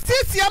obi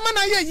asiesie ama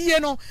na ye yie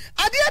no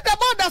ade da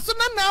boda so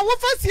na wo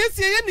fa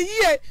siesie ye ne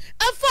yie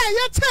afa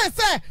ye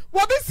chese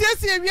wo bi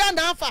siesie wi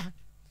na afa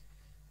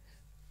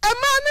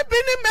ama ne bi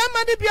ni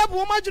mema ne bia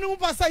bo ma dwunu mu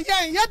pasa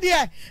ye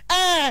de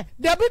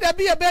da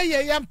bi ye be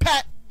ye ye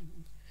mpa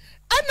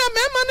ana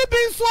mema ne bi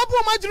nso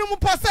bo ma dwunu mu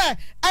pasa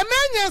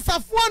amanya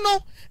safo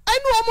no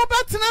enu o mo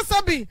betena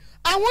sabi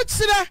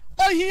awokyire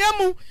ohia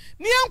mu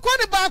ni enko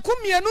ne ba ko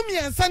mienu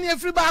miensa ne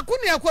afiri ba ko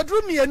ne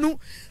akwadru mienu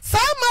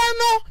sama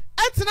no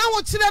etena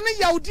wokyire ne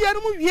yawde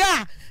anu mu wie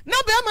a na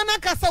be ma na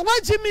kasa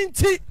waji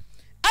minti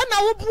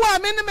ana wo bua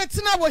me ne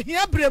metena wo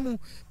hia bremu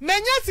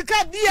menya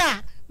sika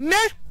dia me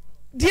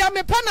dia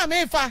me pa na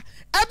me fa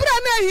ebra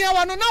na hia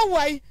wo no na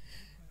wai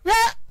we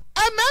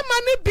amama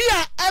ne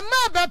bia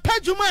ema be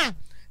padwuma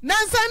na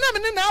nsa na me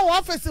ne na wo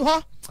office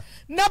ho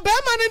na be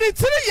ma ne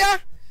tiri ya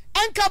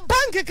anka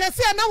bank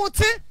kase na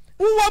wote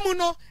uwa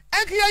no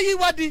enke yi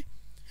wadi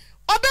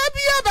oba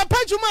bia ba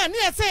padwuma ne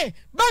ese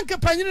bank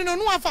panyini no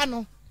no afa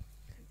no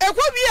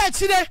ekwa bi a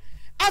kire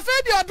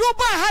afedi odo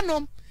ba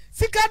hanom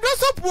sika do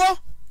sopuo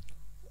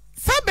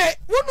sabe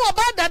wonu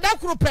oba dada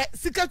krope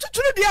sika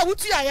twetwuru dia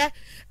wutu aye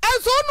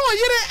enso no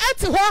oyire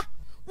ete ho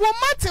wo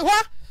mate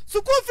ho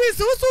school fees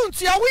wusu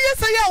ntua wo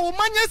yese ya wo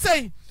manye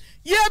sei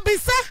ye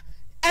bisa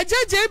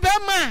ejeje be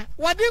ma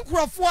wode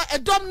nkrofo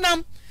edom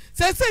nam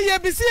sese ye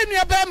bisi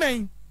enua be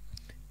man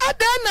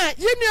adana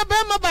ye nua be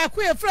ma ba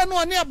ko ye frɛ no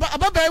one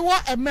ababai wo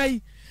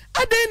emai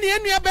adana ye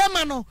nua be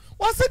ma no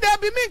wo se da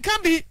bi min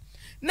kan bi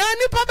na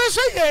nipa be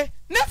so ye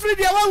na free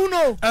dia wa hu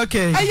no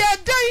okay aye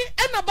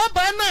dan na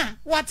baba na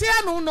wate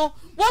anu no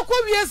wo ko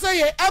wie se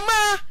ye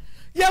ama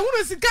ye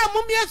hunu sika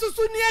mumie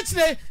susu ni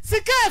akire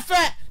sika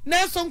efe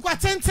na so nkwa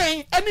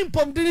tenten ani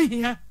mpomdiri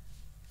hia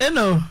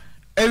eno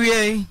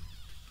ewie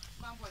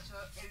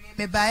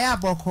me baya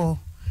aboko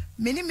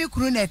meni mi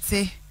kuru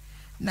nete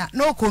na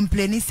no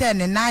complain say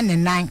ne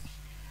 99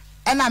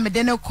 ena me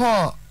de ne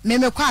call me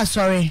kwa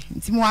asore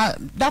nti mo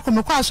da ko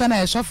me kwa asore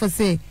na esofo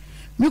say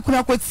mi kuru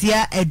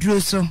akotia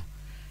aduro so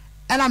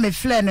ena me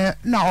fle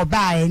na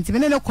obae nti me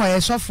ne call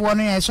esofo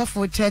no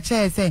esofo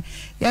cheche say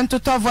ye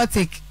ntoto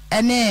votic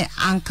ene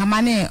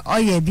ankama ne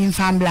oye bi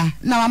mfambla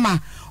na mama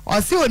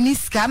o se oni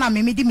sika na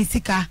me di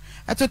misika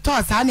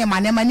etoto sa na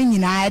manema ni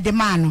nyina de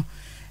ma no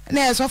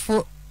na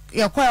esofo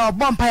yakwa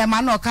obompa ya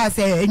ma no ka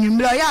se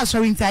enwumre ya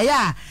asori nta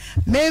ya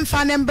me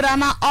mfa ne mbra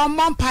na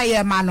omompa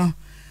ya ma no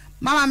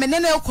mama me ne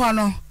ko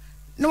no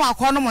ne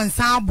wakọ no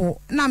monsan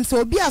abo na m se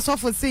obi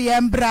asofo se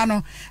ya mbra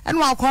no ene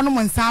wakọ no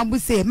monsan abo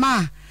se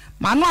ma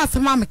no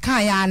asema me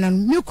kan ya no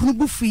me kunu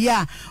bufu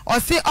ya o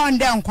se on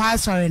de nkwa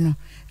asori no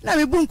na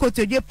me bu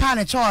nkotodie pa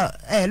ne cho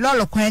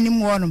lolo kwan ni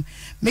mu wonom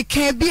me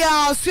kan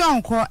bia o se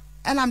onko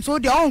ena m se o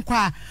de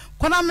onkwa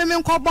kona me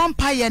nkọ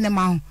bompa ya ne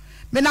ma ho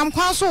me nam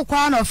kwa so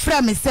kwa no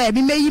frɛ me sɛ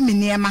me meyi me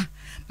niema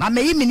ma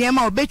meyi me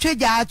niema obetwe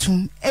gya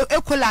atum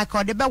ekola ka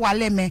ode be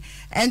wale me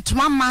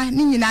entoma ma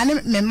ni nyina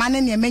ne me ma ne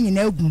niema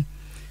nyina agu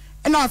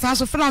ɛna ɔsan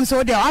so frɛ me sɛ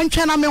ode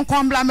ɔntwe na me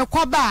nkombla me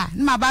kɔba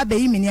ne ma ba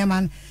beyi me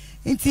niema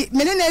nti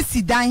me ne na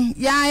si dan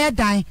ya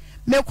dan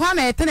me kwa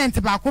na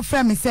tenant ba ko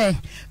frɛ me sɛ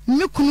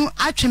me kunu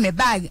atwe me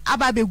bag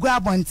aba be gu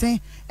abonten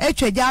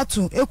etwe gya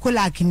atum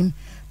ekola kinim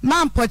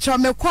ma mpɔkyɛ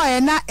me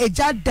kɔ na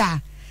egya da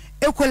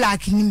ekola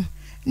kinim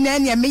na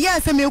nya me ya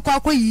se me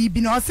kwa yi bi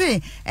na o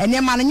se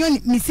ene ma no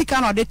misika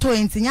na de to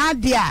enti nya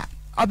de a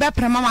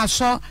obeprema ma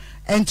so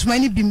entuma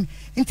ni bim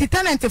enti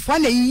tenant fo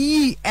na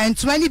yi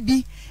entuma ni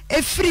bi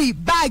e free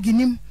bag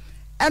nim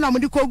e na mo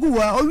de kogu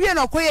wa o wie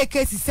na koye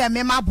case se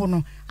me mabo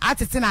no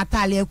atete na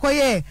tale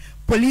koye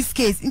police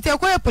case enti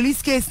koye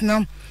police case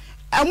no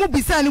amu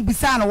bisa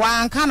no wa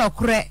anka no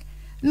kore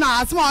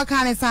na asma o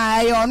kan sa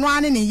aye ono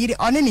ane ne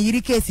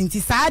yiri case enti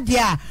sa de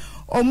a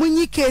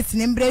omunyi case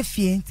ne mbre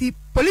fie enti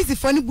police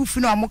for ni bufu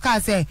na omuka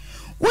say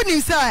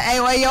woni say e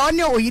one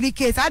oyiri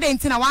case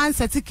adenti na one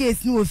set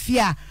case ni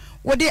ofia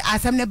wo de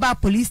asem ne ba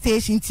police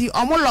station ti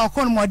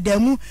omuloko no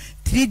modamu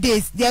 3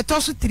 days they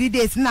tosu 3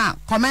 days na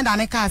commander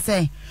ne ka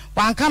say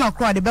wan kan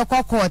okro de be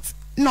court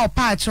na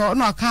patch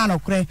na kan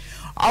okre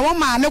owo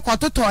ma ne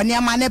kototo ne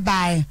ma ne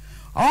bae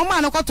owo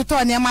ma ne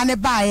kototo ne ma ne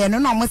bae no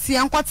na mo se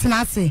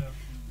enkotena ase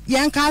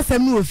yen ka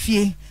asem ni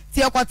ofie ti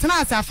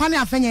ekotena ase afane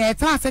afanye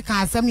etena ase ka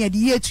asem ye de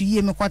ye tu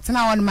ye me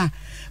kotena won ma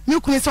mi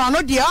kunu so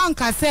no de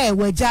onka se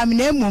wagya me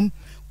na mum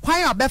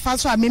kwan obefa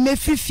so a me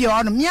mefifie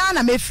onum ya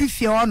na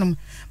mefifie onum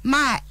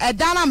ma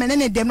edana me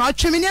ne dem na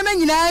otwe me ne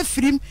nyina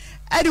afirim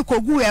ade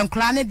kogu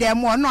enkla ne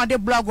dem no de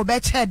blog be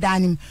che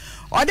danim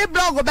ode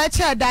blog be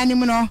che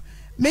danim no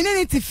me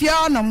ne tifie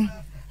onum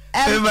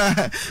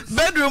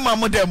bedroom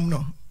amodem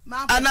no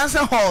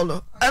anasa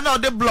hall and all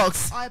the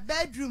blocks or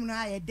bedroom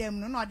na ya dem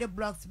no the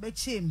blocks be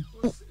chim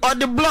or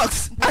the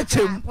blocks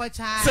achim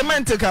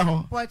cement ka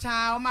ho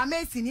pocha o ma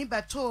mesi ni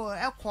beto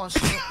e koso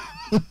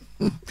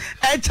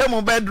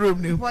achim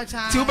bedroom ni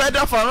two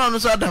bedroom for no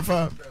so da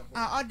fa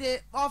or the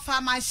offer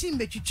machine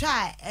be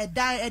twitwa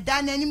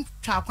edan nanim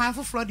twa kwan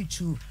foforo de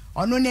tu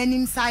ono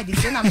nanim side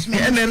dey na me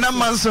and na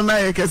man so na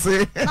ye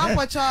kese na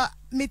pocha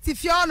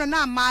metifio no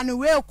na ma no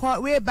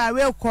we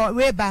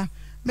ba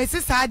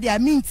Mrs. Sadia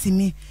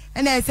mintimi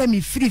ena ese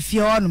mi free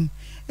fie onum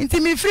nti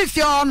mi free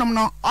fie onum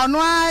no ono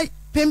a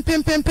pem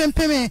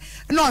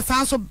no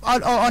sanso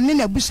oni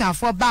na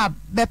bushafo ba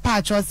be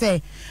patch o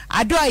say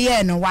ado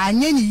ye no wa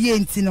anye ni ye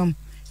nti no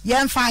ye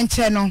mfa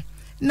nche no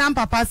na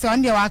papa se on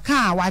de wa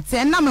kan wa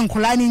te na me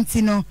nkola ni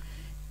nti no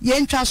ye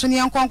ntwa so ne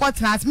enkonkọ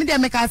tenant me de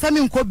me ka se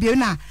me nko bio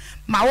na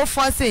ma wo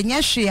for say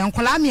nye hwe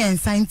enkola me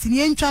ensa nti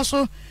ye ntwa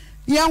so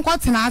ye enko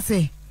tenant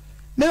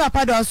me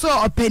papa do so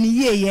openi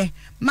ye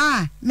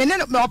ma me ne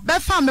be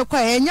fa me kwa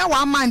enya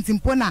 1 month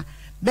mpo na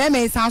be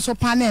me san so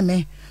pane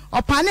me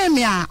opane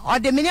me a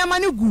ode me nyama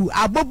ne gu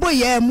abobo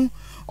ya mu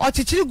o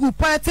chichiri gu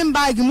polythene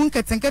bag mu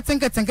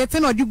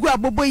nketen na ode gu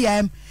abobo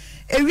ya mu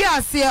ewi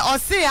ase o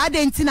se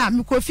adenti na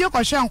me kofie ko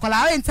hwe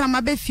nkwala a enti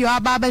ma be fie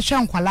aba be hwe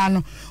nkwala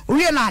no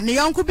owie na ne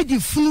yonko bi di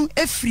funu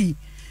efri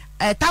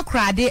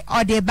takrade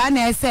ode ba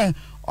na ese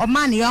o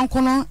ma ne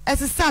yonko no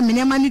esesa me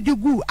nyama ne di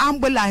gu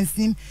ambulance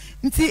nim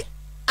nti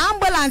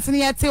ambulance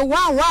ni yete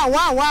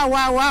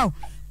wow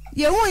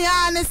ye hu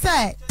ya ne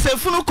se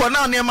funu ko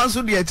na ne ma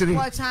so de atire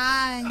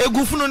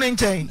egu funu ne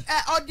nchen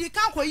odi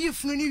kan ko yi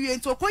funu ni wie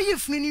nto ko yi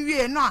funu ni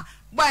wie no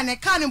boy ne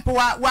kan mpo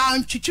wa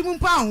ntwitwim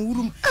mpo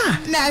anwurum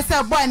na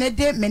se boy ne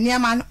de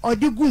meniama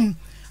odi gum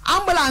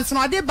ambulance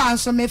no odi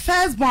banso me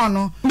first born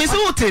no me se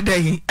wo te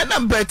dey e na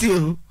mbati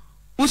o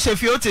wo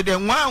shefi o te dey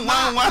wa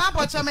na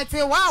bocho me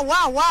te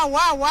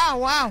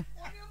wow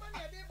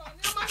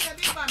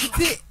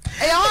ti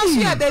ya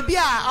won share baby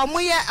a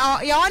omoye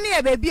ya won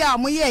e baby a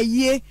omoye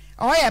yie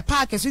o ye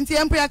park so nti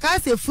empo ya ka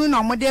se funu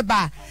no mo de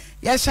ba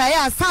ya shaye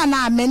asa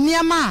na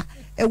meniama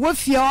e wo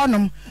fie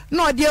onom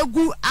na odi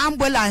egu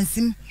ambulance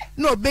m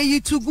na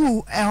obeyi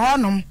tugu e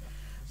honom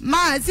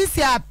ma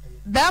sisi a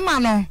be ma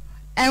no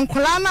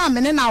enkola na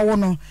mene na wo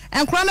no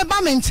enkola ne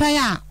ba me nchen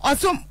a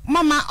oso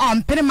mama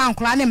ompere ma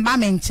enkola ne ba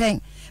me nchen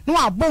no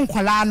abo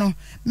nkola no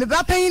me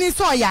ba panyini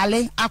so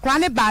yale akola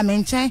ne ba me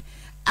nchen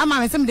ama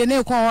me sem de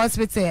ne ko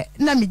hospital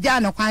na me ja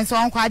no kwan so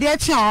onko ade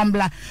achi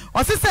ombla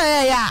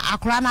osese ya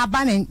akola na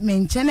ba me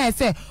nchen na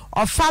se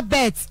ofa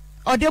bet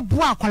ode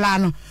bu akola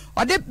no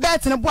ode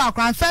bet ne bu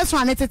akola first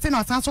one tete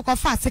no san so ko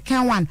fa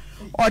second one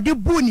ode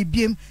bu ni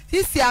biem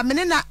sisi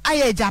amene na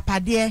aye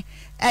japade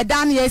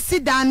dan ye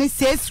sit down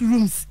 6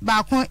 rooms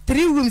ba 3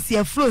 rooms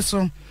ye floor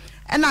so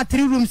na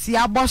 3 rooms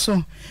ya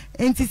boso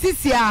enti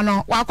sisi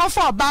ano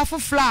wakofa oba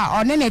fufla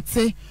one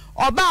nete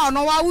oba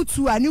ono wa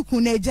wutu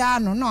aniku na eja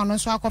ano na ono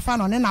so akofa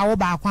no ne na wo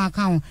ba akwa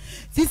aka ho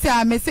sisi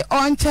amese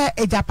onche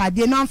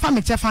ejapade no amfa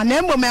me chefa na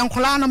embo me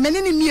nkola no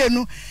meni ni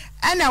mienu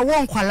ena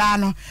wo nkola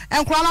no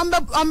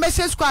ombe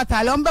she school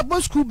atale ombe bo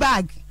school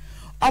bag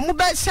omo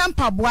be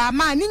shampoo boa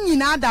ma ni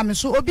nyina adam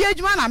so obi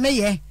adwuma na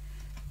meye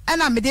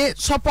ena me de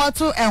support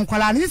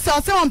enkola ni se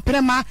o se on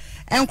prema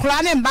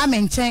enkola ne mba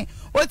me nchen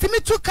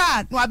otimi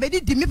tuka no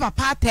abedi di mi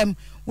papa atem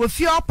wo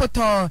fi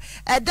opoto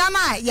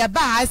edana ye ba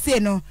ha se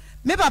no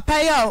me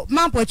papa ya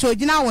mampo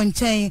chogina wo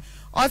nchen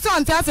o se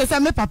on ta se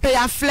me papa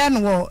ya fle no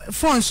wo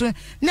phone so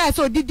na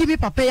se odidi mi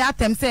papa ya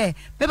atem se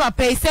me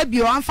papa se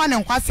bi o anfa ne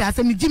nkwase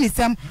ase mi gimi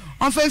sem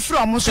on fa firi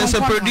o mo so se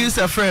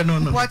producer friend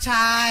no watch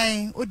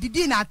ai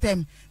odidi na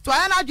atem to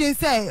aya na dwen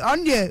se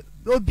on de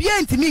obi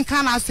antimi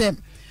nka na se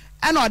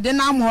and ode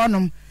na am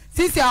honum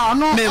sisi a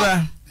ono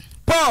meba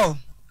Paul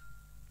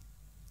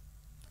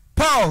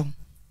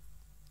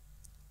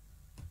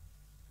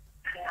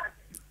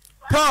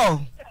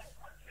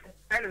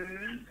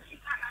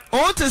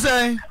o te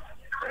say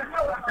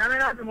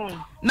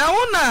na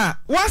una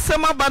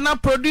wasema bana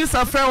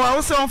producer friend wa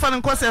o se on fa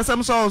nkwase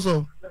asem so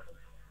also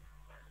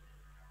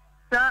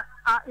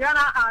ya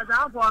na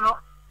azan for no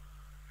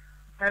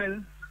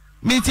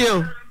meet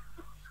you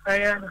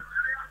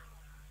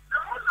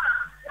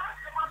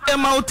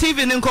Emma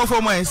TV in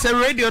conform say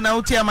radio na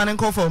uti ama in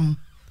conform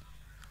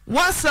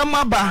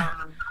wasema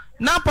ba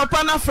na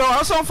papa na fro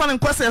also fa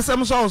nkwase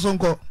asem so also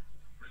nko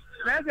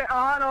Mese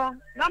no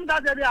nam da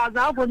de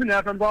azan for me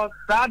na from boss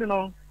sad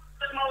no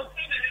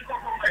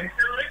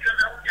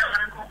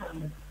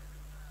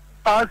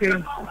okay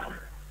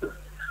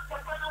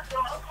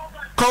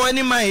ko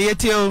any my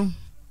yetio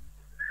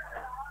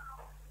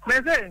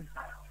Mese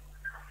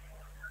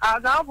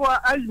azan for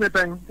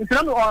ajmepen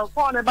itram o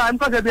for ne ba am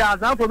ko de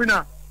azan for me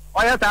na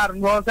o ya tar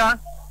no sa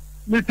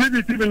mi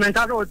TV men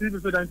ka o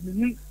TV so dan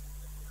mi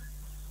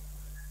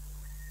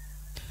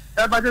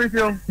e ba de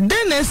tio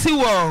den esi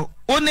wo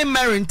oni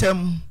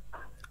merintem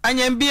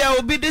anyambia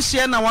obi de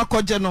hye na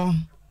wakoje no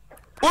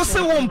wo se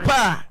wo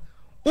mpa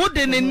wo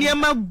de ne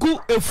niema gu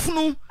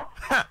efunu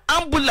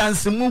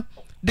ambulance mu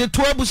de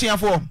to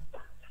abusiafo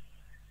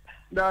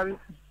dari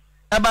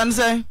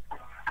abanse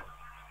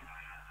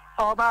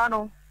oba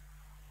no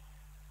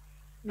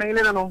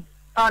meile no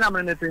ana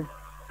menete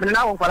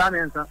menina won kwala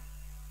mensa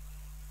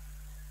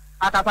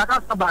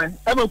akataka sabai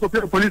ebe ko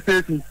police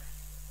station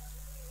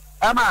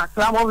ama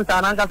clam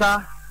officer nan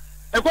kasa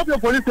e ko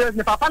police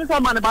station papa ni so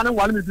man ba ni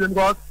wale mi bi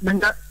because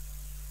menga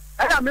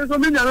e ya me so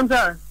mi nyanum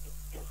say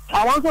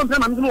awon so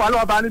man so wale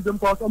oba ni dem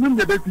because o mi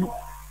me beti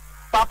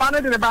papa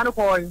ne de ba ni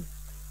ko yi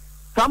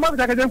clam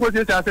officer ke den ko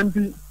se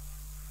asempti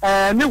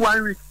ni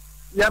 1 week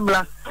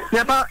yamla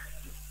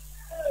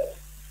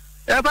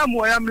yepa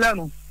mo yamla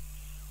no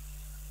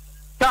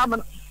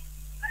Taman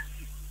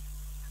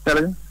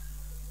Tell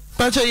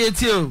Pacho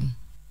yetio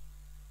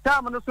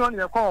Taman so on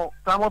your call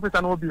clam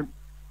officer no bi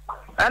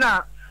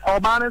ana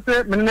obane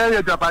se menna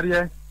ye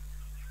japare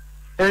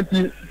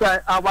enti sai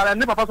awara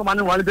ne papa so man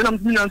wale de nam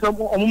tinya so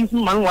omum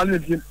man wale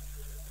bi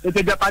e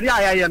te japare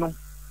ayaye no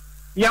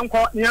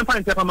yenko yen fa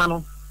ntepa ma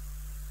no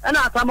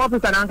ana clam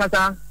officer nan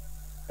kasa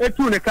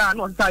etu ne ka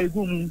no sai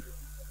gum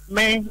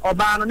me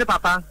oba no ne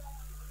papa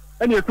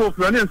eni eto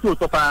flo ne nso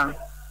to pa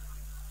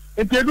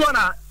enti edu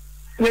na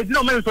ye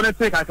dino me nso ne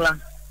take akla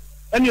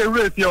eni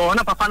ewure fi o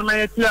na papa no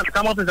me ti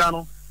clam officer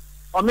no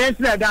o me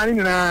ti da ni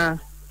na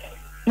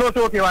no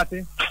to ke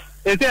wati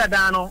e ti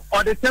da no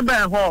o de tembe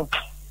hall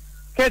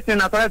kitchen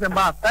na toilet and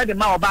bath e de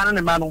ma oba no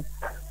ne ma no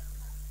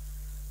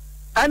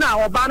ana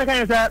oba no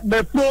kan se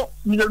be pro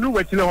mi nu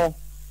we chile ho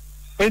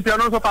enti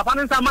no so papa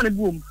no sa ma ne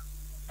buom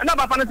ana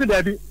papa no ti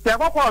da bi se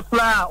ko ko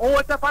plan o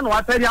wo te pa no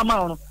wa tari ama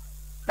no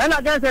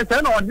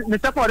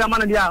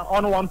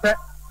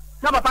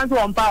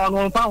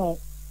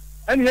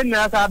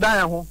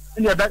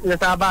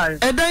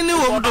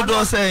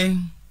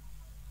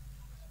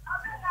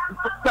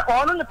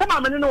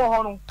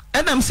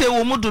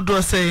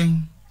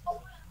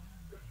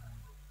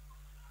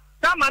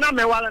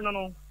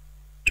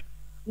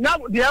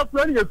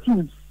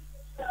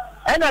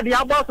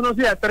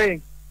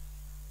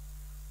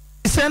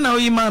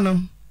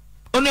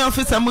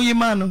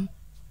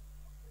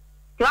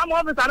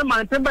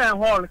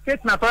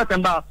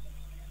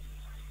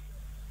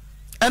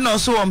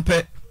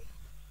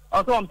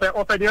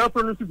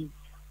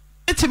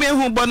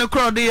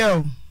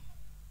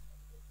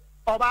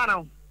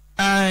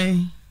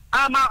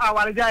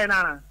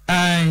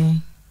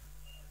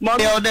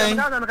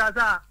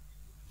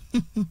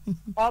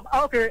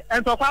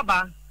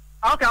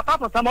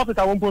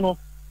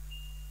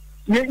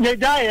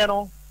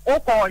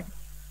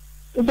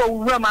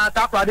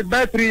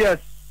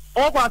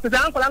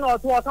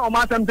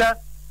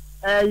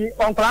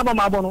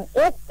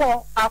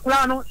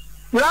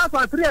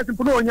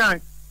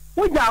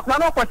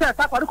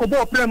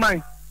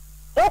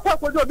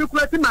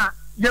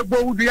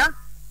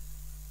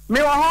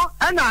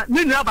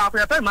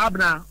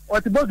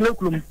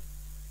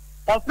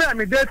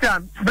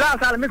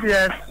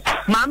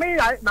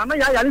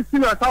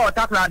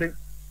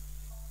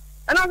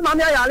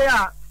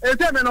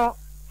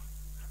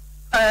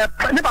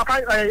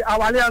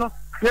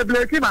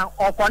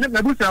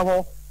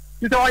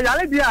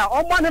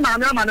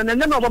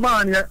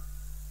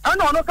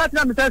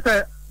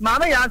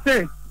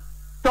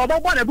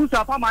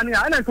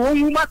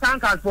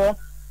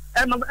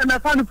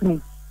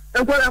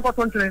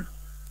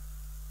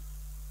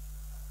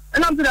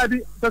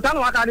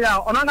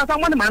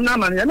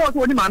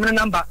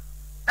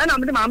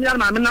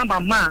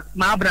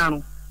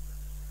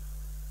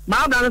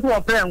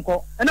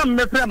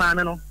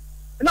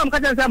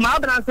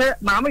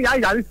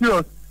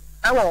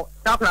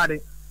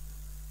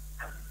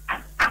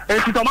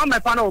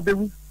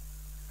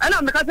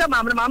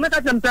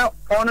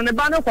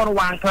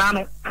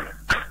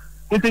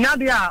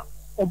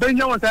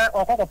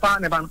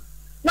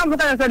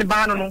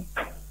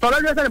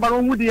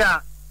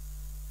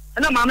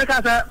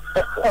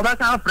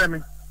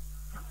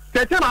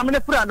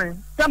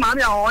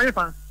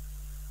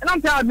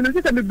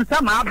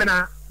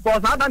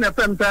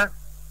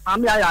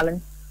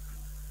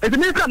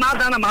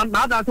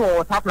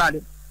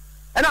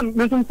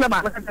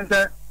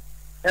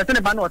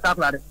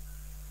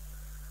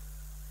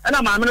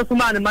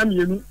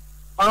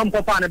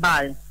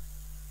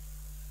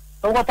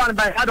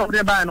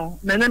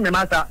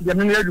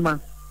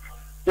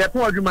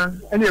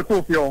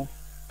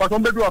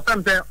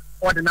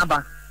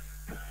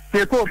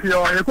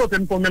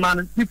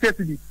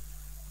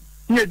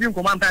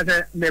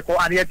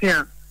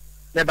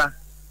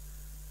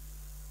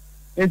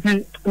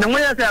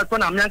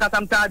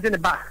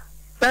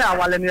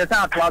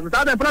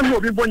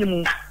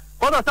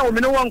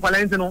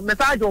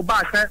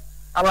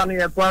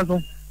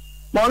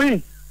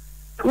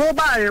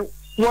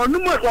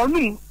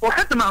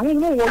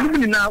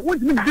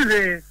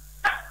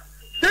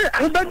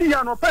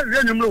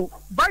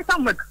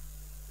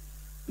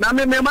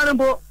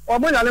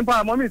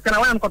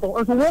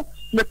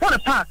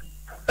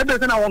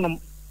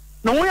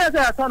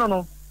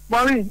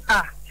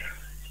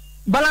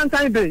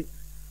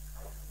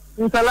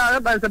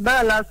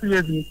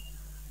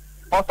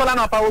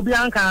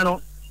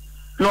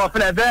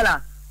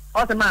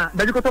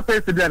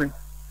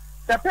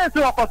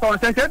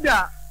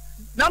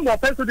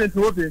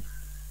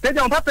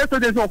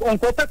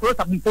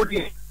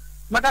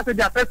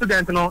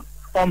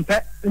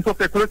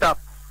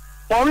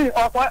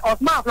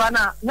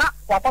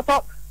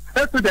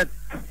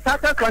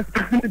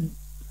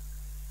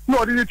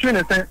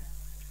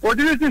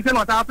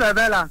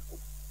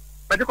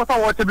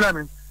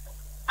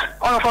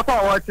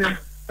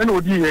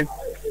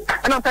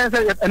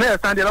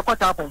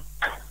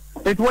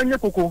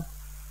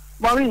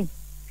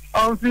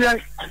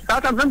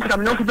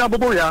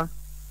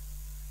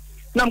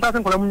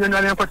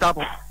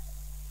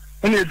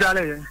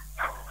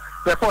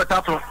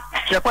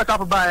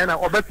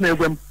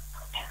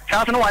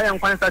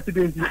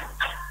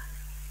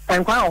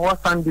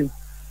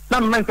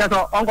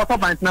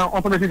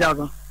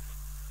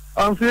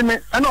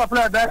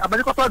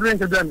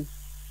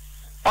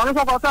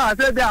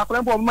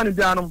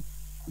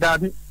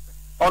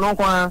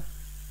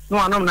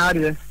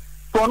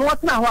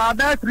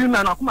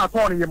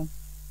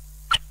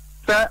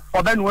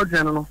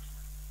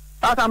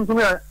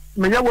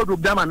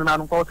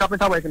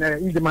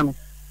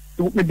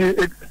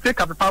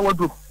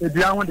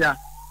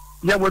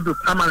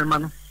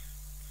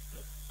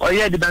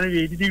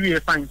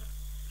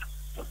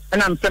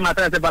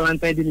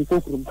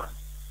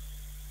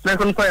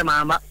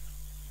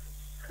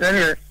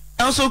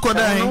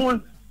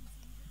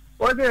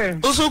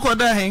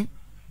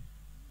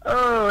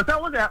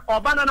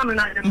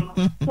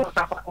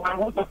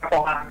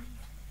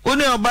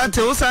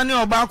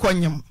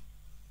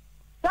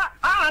Sa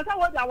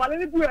what I want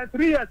to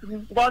 3 years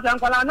because I'm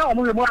going to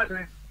move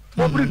more.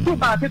 But two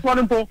parties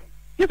one po.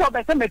 This was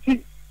the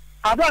cemetery.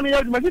 I don't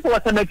know if it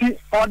was cemetery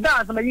or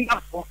dance making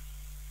up for.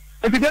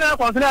 If you didn't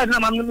consider it,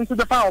 I'm going to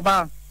the power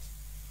bar.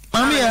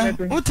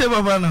 Mamia,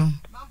 whatever now.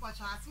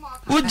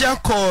 Uja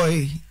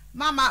koi.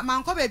 Mama,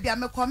 manko baby,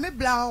 I'm a come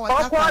blow or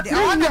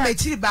the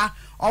chiba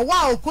or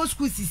wow,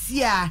 coscu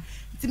sia.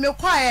 To me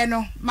quiet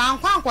no,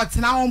 manquan what's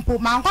now on po,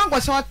 manquan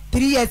was short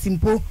 3 years in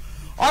po.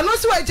 Or no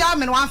swear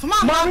German one for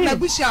my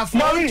bush of for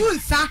two,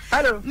 sir.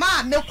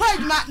 Ma, me quite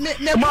ma,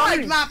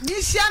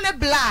 Missiane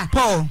Bla,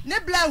 Paul,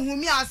 Nebla,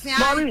 whom you are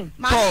saying,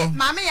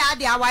 Mammy,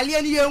 I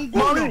walian young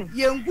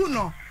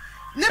Guno.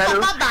 Never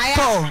buy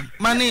Paul,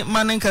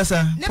 money,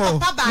 Cassa, never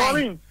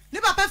buy,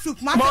 never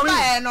perfect,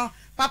 Mamma,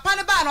 Papa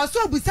Nebano,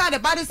 so beside the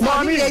body,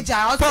 Paul,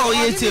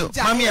 yes, you,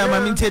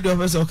 Mammy, tell you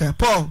of okay,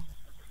 Paul.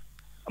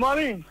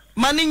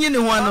 Money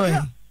in one way.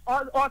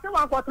 Or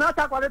someone was not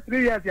about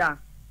 3 years, yeah.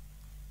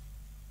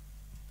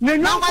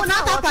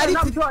 Mankotata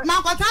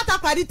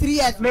pari 3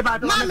 years.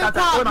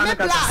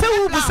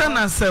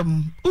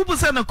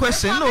 Ubusan a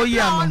question, no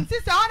yam.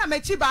 Sister, I want to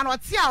mechiba no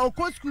tia o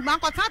coach school.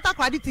 Mankotata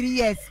pari 3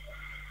 years.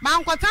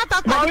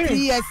 Mankotata pari 3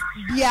 years.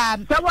 Bia.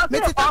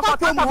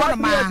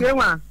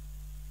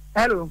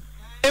 Hello.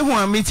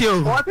 Meet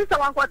you. Or sister,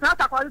 one quarter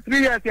 3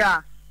 years,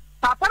 yeah.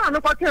 Papa na no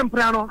kwa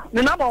temprano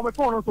ni number of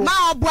phone so ma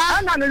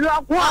obua na you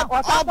akwa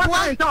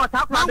obua nta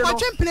otaka ma kwa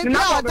chempene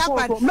bia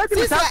otaka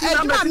sister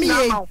eduma mi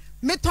ye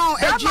meton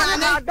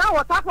aduane da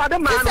otaka de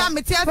ma sister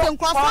meti ase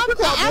nkrofo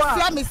ko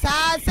afia me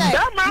saa se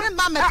me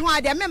ma meton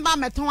ade me ma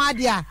meton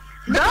ade a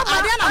me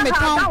ade na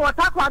meton da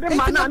otaka de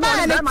ma na na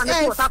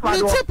otaka me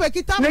chip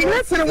ekita me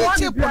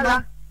chip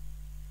no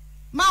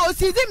ma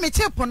osidi me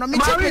chip no me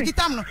chip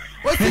ekita no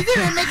osidi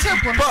me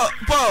chip no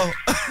Paul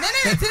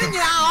nene tiri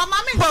nyina o ma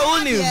me Paul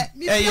ni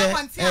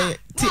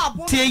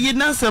tie yi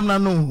nansem na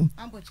no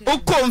o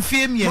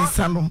konfie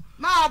miensa no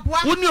ma obua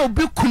woni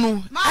obi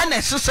kunu ana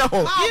hyehyɛ ho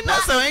yi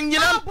nansem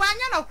enyina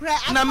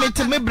na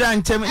mete me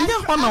branchem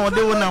nya ho na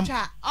ode wonam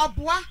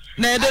obua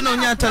na ede no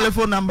nya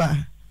telephone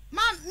number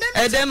ma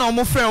ede no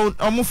omo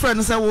frɛ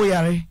no sɛ wo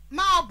yare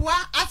ma obua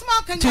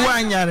asma kan ti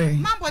wa nyare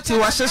ti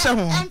wa hyehyɛ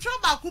ho entro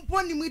ba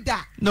kupo ni mu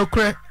da no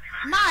kre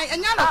ma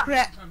enya no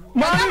kre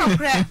ma no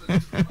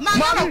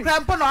kre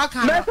mpo no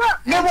aka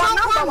me wo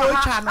na wo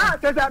cha no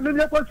tete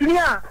me ko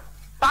tunia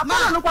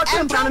papa no ko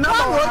temprano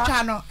na wo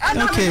cha no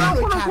okay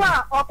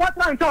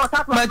okotra nta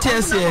otaka but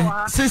yes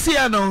sisi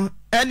ano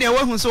ene we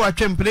hu so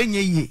watwempre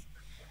nye yie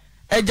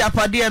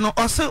Agyapade no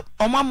ose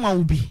omama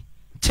obi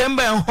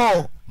chamber and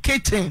hall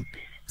kitchen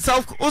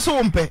self also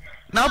wompe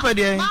na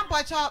opede man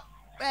pocho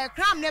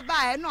crime ne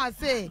ba no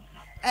say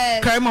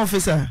crime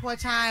officer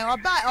pocha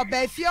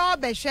oba fie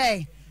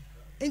obehwe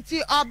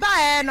nti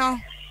oba no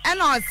e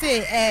no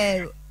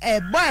say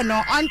boy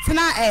no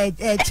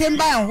ontena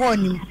chamber and hall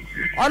nim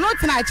ono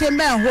tena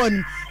chamber and hall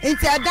nim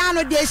nti adan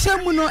no de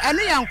hyemu no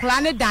eno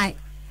yankla ne dan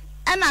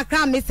e na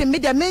crime ne say me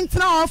de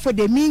mentena for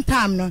the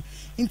meantime no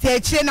nti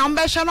achire na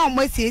ombehwe no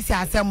mo siesi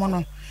asem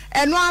no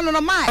eno anu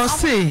no mai o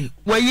say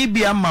wayi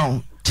bia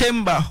mawo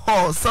chamber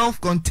hall self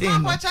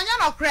contained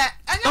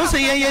no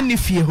say ye ni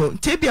fie ho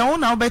te bia wo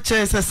na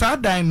obeche se sa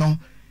dan no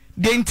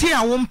de nti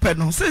a wo mpe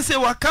no se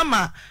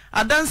wakama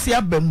adanse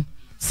abam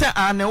se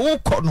ane wo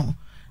kɔ no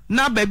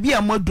na ba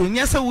bia modo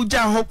nya se wo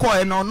gya ho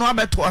kɔ e no no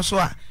abeto aso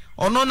a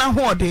ono na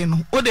ho ode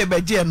no o de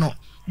beje no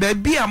ba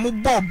bia mo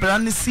bɔ bra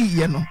ne si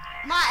ye no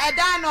ma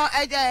edan no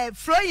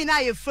flowing na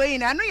ye flowing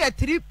na no ye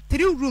 3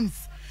 rooms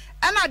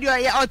ana de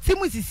ye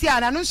otimu sisi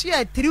ana no so ye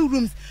 3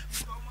 rooms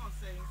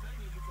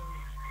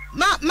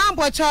ma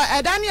bocho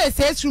edan ye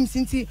 6 rooms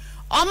nti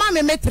o ma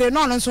me metre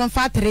no no so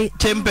fa 3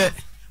 chembe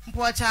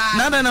bocha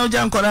na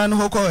uja nkora no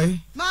hokoi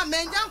ma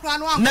me nja nkora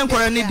no na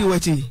nkora ni di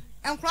wachi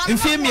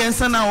mfie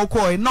miensa na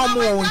hokoi na mo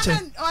wo nche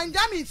onja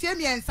me mfie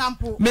miensa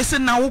mpo me se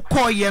na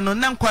hokoi ye no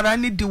na nkora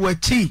ni di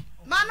wachi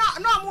ma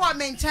no mo wo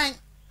me nchan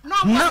no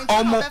mo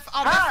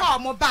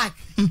omo back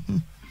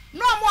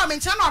no mo me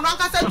nchan no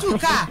nkasa 2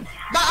 car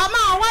ba ama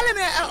wale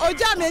me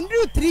oja me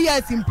ndu 3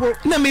 years mpo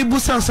na me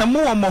busa sa mo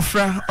wo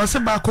mofra o se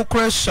ba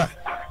kokora sha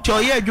ti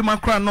oye adwuma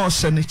kra na o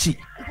hye ne chi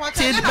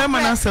ti de be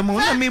na se mo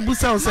na me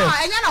busa o se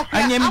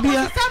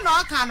anyambia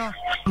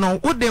no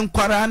wo de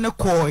nkwara ne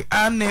koi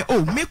ane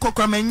o me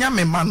kokora me nya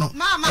me ma no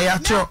e ya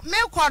tro me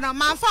ko no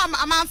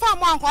manfa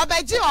mo anko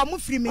obaji o mu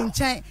firi me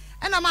nchan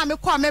ena ma me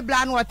ko me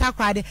bla no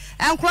watakwade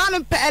enkora no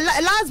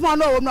last month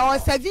no no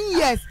 7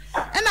 years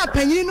ena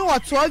panyin no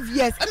 12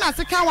 years ena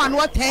second one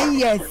no 10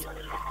 years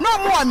no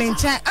more me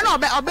nchan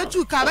ena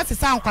obetu ka be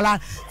sesa ankola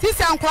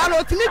sisi ankola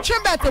no timi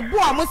twebet bu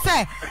o mo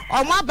se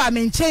o mo aba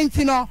me nchan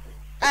ti no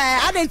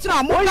adenti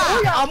no mo ba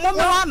o mo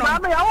me ho no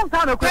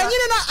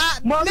panyin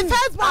no the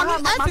first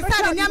one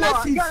sesa ne nyama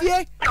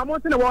fifie ma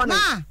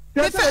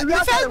the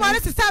first one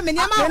sesa me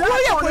nyama wo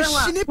ye ko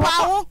shini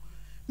pa wo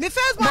me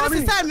first one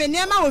sesa me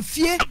nyama wo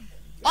fie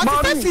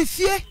o ti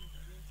fifie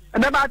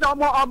ebe ba ta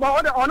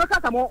ono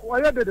kasa mo wo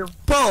ye dedo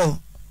Paul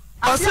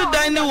o se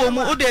dan ni wo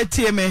mu o de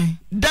tie me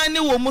dan ni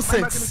wo mu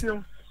 6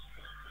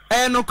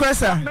 no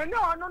kresa me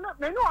no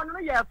ono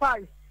ye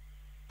 5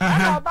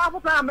 Ana ba ko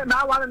kan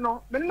na wa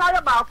no. Me na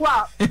ya ba ko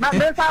a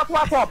me sa ko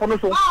afọ no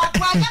so. Oh,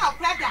 kwa ya no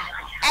brother.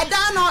 E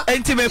dan no.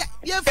 Enti me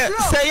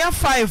say ya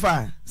 5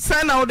 ah.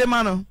 Say na wo de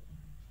ma no.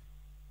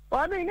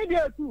 O me ni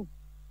dey 2.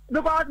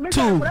 Because me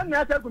say ko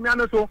na say ko mi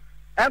ano so.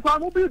 E kwa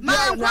mu bi Ma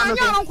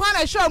kwa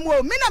na show mu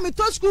o. Me na me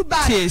to school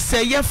bag.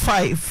 Say ya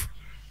 5.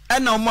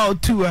 And no more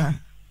 2 ah.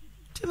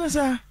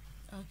 Chinasa.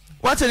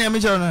 What's the name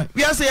of John?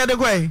 We are say ya de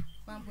kwai.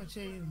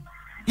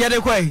 Ya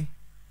de kwai.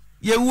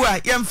 Ye wu a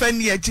ye mfa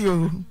ni achi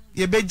o.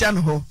 Ye beja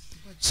no ho.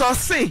 So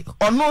say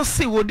ono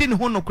say wodi ne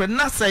ho no kre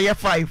na say ya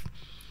 5.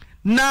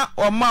 Na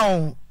o ma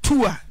o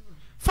 2 a.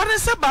 Fa ne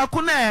se ba ko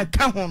na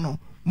ka ho no.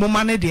 Mo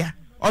ma ne dia.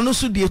 Ono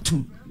so die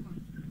 2.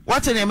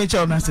 What's the name of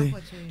John say?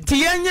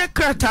 Ti yenye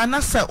krata na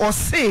say o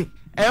say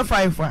e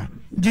 5 a.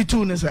 Di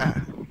 2 ne sa.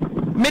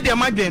 Me dia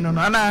ma dwen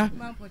no ana.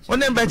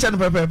 One becha no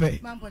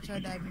pepepe.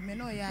 Me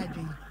no ya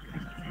adwen.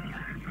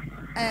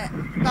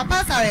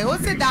 Papa sorry, o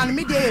sit down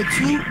me dey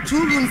 2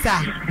 rooms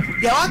ah.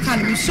 Dey work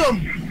can me show.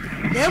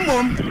 Dey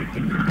mom.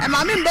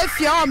 Ma me be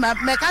fie o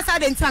me kasa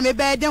dey ntia me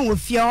be den wo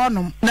fie o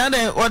no. Na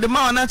dey o de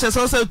ma ona che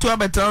so 2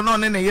 abetro no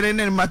ne yere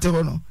ne mate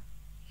ho no.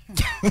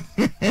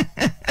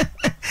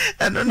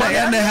 Eno na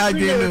ya ne ha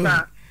dwen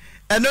no.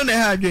 Eno na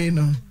ha dwen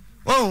no.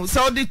 Oh,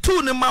 so the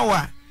 2 ne ma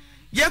wa.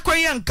 Ye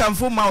kwen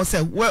nkamfo ma wo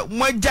se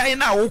mo gyan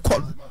na wo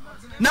kọ.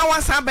 Na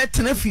wasa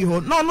betena fie ho.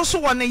 No so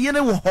wo ne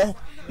yere wo ho.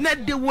 Na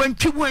de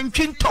wantwi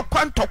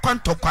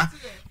ntokwa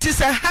ti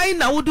se hai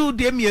na wudu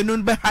de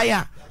mienu be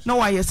haya na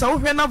waye se wo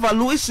hwe na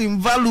valuation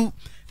value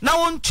na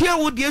wontua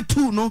wo de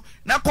 2 no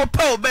na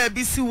kopa oba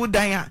bi si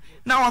wudan a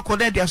na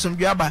wakoda de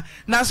asomdwa ba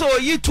na so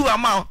oyi 2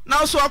 ama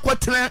na so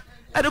akotena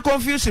e de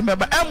confusion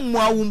beba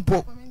emmoa wo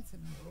mpo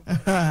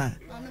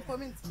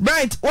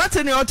right what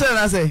in the hotel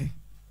na say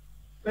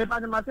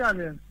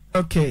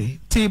okay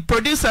ti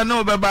producer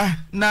no beba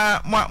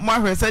na mo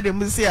ahwe se de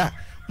musi a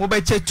mo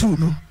be che 2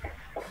 no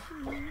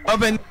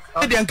oben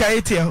de nka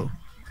etia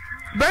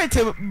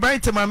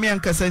bright mami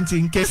ankasa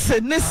nti nke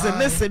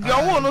nese de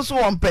owo no so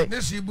wonpe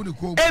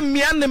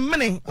emia ne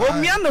mene o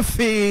mia no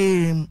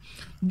fe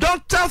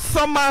Dr.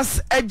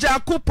 Thomas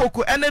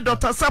Ejakupoku ene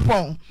Dr.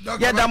 Sapon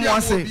yedamo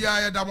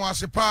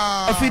ase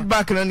pa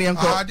feedback no ne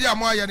enko ade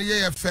amo aye ne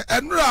ye fe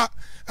enura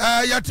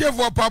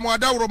yatiefo pa mo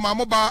adawro ma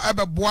mo ba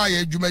ebeboa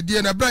ye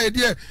dwumadie na bra ye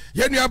de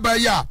ye nua ba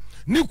ya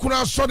ni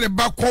kuna so ne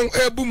bakon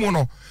ebu mu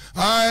no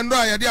ndo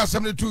ayede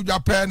asem ne tu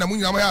Japan na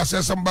munyama ya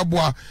asesem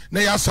baboa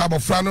na ya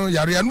sabofra no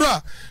yare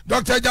ndo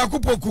Dr.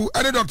 Jakupoku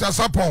ene Dr.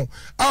 Sapon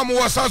am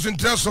wo sasu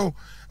ntreso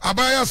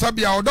abaya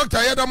sabia o Dr.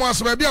 Yedamo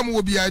asem bia mo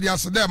obi ayede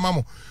asede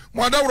mamo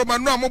mo adawro ma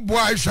no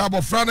amoboa aisha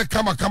abofra ne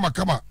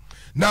kama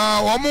na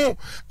omo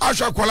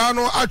ahwa kola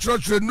no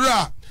achrochre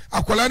nura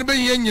akola ne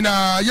be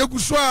nyina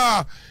yeguso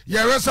a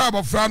yewesa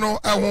abofra no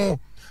eho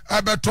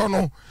abeto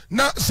no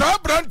na sa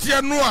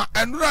brantie no a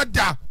enura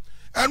da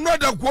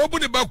ko obu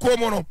ne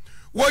bakomo no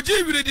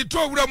woji wiri di to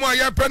wura mu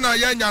ayepe na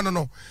yanya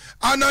no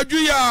anaju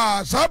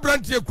ya sa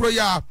brantie kro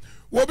ya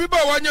obi ba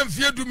wanya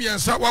mfie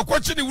dumiensa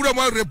wakochi ni wura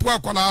mu repu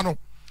akola no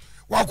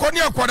wakoni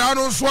akola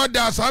no so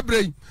da sa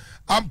brei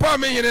ampa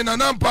mehine na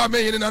ampa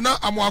mehine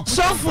na amwaku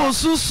sofo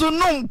susu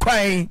no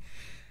nkwan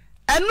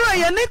eno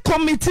ye ne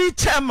committee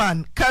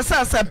chairman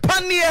kasa sa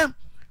panie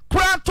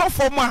kura to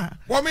forma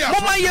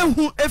moma ye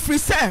hu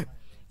efrise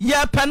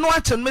ye peno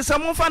achen me se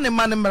momfa ne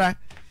manemra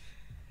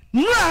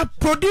nura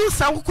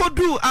producer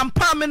kodu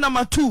ampa me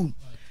number 2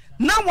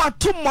 na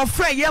watu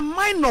mofra ye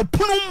minor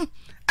punum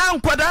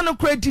ankwada no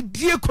credit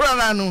die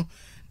kura no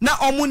na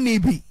omu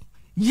nibi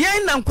ye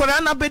na nkwada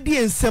na bedi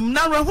ensem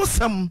na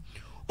rahosam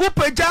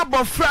upeja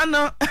bofra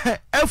no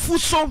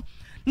afuso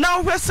na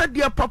hwese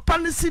de papa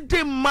ne si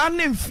de man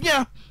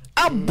mfia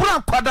abra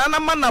kwada na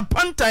mana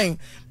pantan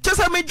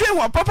chese medwe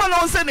ho papa na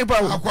onse ni pa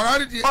wo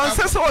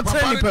onse se o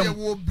tren ni pa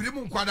wo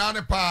brimu kwada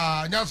ne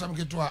pa nyasam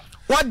ketwa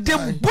what the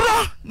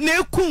bro na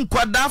eku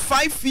nkwada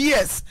 5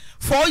 years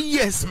 4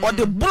 years or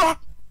the bro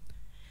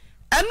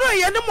eno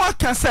ye ne mo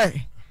aka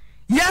se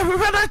ye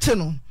hwehwe na che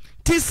no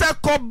ti se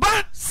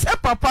koba se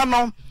papa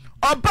no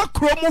oba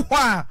kromu ho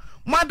a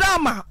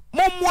madama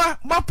momwa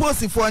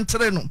maposi fo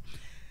nkyere no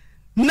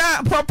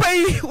na papa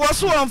yi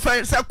woso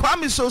onfa se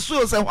kwame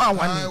soso se ho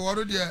anwane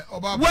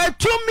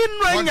watumi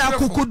no anya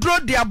kokudro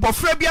de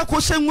abofra bia ko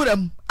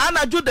hyenwuram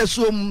anajo da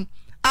som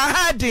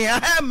ahade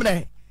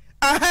ahamre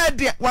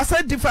ahade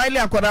wasa defile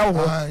akwara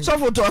wo so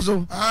foto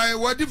so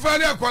wa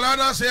defile akwara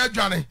na se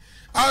adwane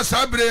a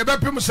sabre be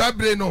pem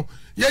sabre no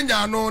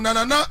yenya no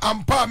na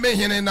ampa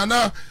mehene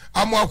na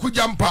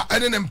amwakuja mpa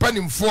ene ne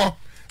mpanimfo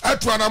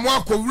atu anamo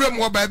akowuram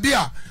wo ba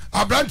bia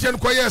abrantie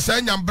nko ye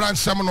sa nya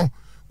brancham no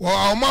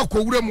wo ma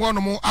akowuram wo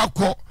no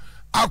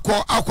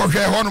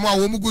akɔhwɛ ho no ma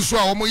wo mugu so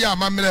a wo mo ya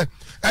amamre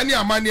ene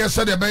amane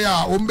ese de be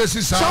ya wo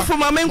mbesi sa so for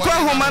ma me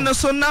nkwa homa no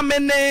so na me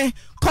ne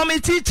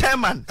committee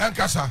chairman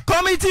enkasa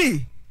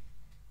committee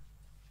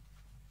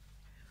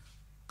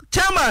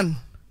chairman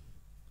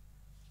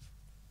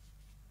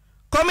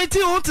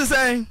committee who to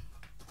say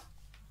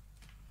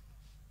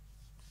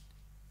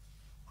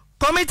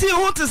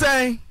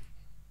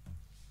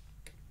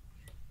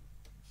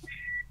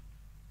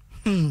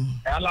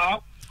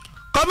Hello.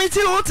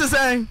 Committee what to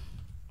say?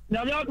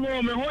 Now me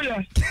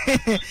hoya.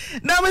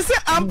 Now me say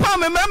ampa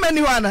me mama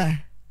ni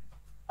wana.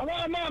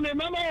 Mama me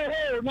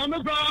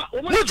mama pa.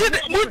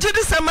 Muji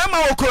di se mama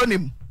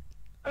okronim.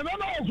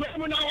 Mama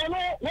okronim na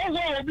wo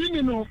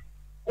Obinim no.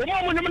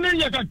 Omo mo nyem ne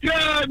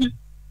yakakra bi.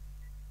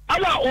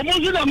 Ala omo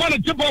ji na ma ne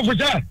tip off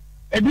say.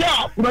 E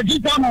bia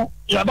uragita no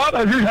ya ba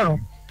ba hihero.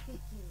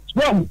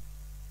 Spom.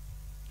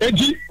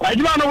 Eji,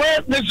 adwuma no we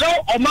me so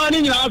o ma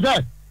ni nyina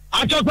say.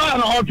 Achọkwa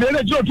na o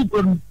tele ji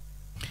otuporu.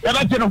 Ya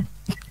ba tino.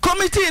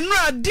 Committee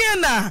nra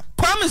den na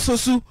kwame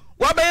sosu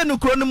wa ba ye no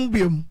kronim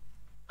biom.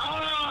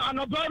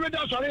 No baby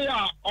da sorry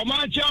ya o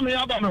ma chia me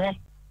aba me ho.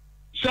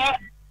 Sa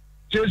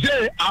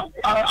say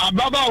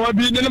ababa wa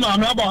bi ni ma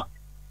me aba.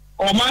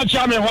 O ma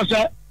chia me ho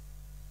say.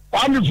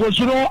 Kwame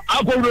fosu no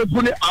akọwre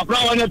pu ni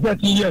akra wa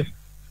 30 years.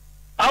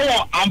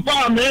 Awo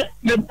ampa me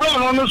ne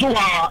brown no so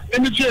wa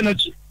emi tie na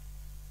chi.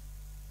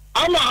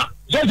 Ama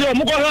say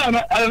mo ko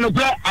na no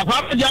pra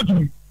akwa ja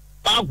tu.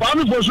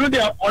 Kwame fosu de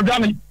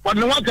odane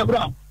wadne wa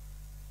kabra.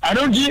 I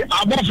don't see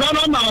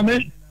abofra na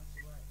me.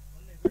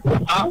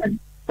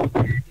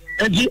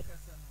 Eji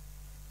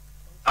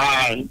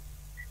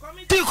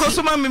committee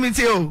kosoma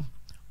mimiti o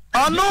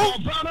ono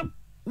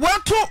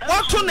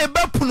watu ne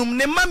ba punum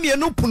ne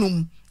mamienu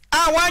punum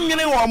a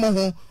wanyene wo mo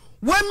ho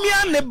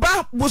wamia ne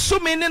ba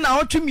busumi ne na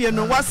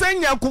otwemienu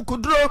wasanya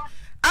kukuduro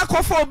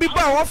akofo obi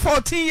ba wo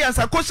 14 years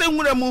akose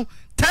nwura mu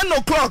 10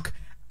 o'clock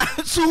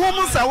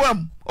suhumu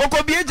sawam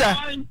okobieja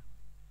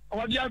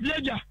odi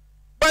abieja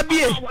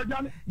babie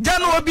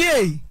jano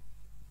obie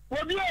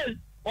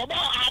oba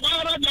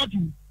abara jatu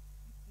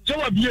se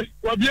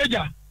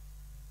wabieja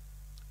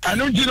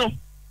anu jino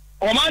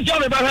o ma cha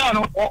me ba ha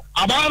no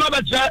abara na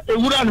be tra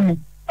ewura no mu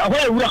aho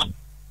ewura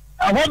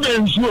aho be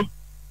nsuo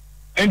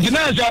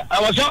enjina sa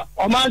awasa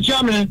o ma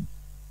cha me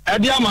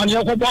edi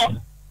amane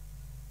kobo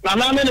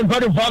na ne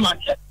mpado fama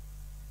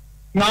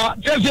na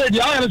tese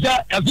di ayo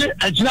sa ase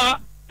ajina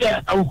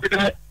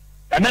awukede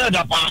na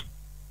da pa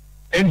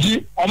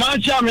enji o ma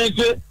cha me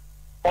se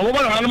o bo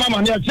na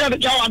mama ne ase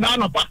de wa da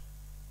no pa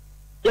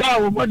ya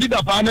o bodi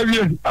da pa na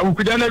wie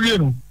awukede na wie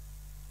no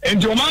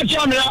enji o ma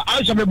cha me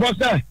a se me boss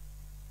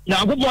ya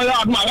Akufo ya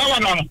adma ya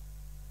wana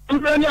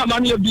no ni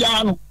amane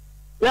bia no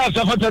ya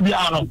safata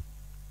bia no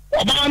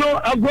oba no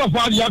agro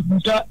fa ya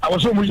kuta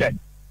awoso mu ye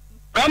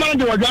kama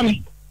ndi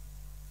wadwani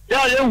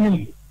ya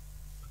yehu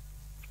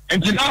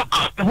enji na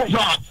Akufo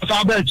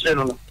sa ba che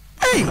no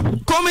hey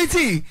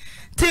committee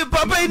ti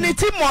papa ni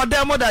ti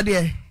modem da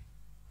de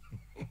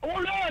o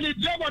le ni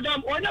je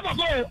modem o nya ba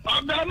ko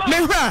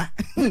mehwa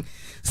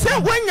se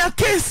wanya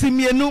case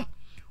mienu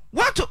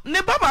what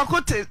ne baba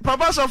ko te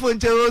papa so fo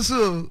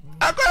ncherosu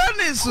akora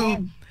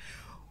nisu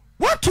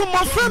what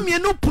mo from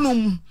mienu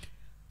punum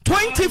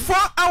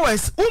 24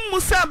 hours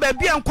umusa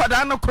baby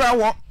ankwada no kra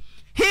wo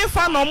he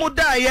fa no mu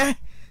da ye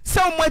se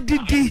o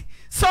madidi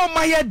se o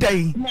maye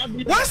dan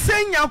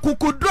wasenya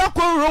kukudro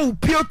ko ro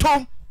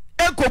pioto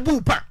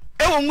ekobu pa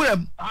e wo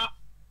nwuram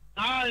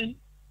ai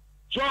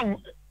so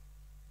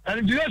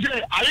and you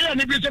say aye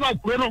ni bi se ba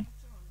kuro no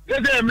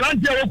say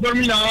mlanti e wo kuro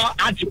mi na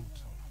ati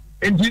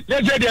and you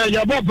say dey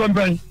ya bo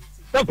pempen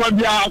se kwa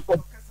bia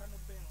akọ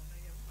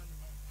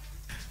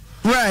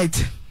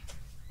right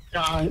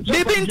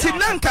bibi nti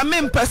nanka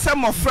mempesa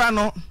mofra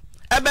no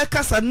ebe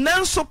kasa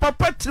nanso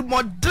papa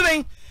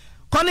trimodren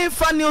kone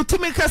fa ne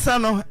otumi kasa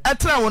no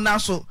etra wo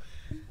naso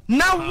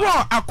na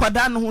wo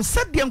akwada no ho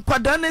sede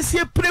nkwada na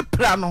sie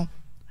prepra no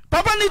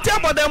papa ni ti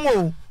abodam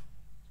o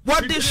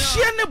what the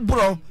share ne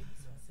bro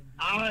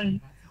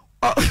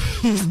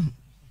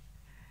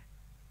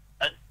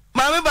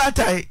mami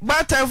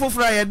batai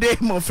fofra ya de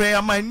mofra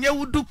ya ma nya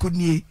wuduku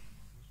nie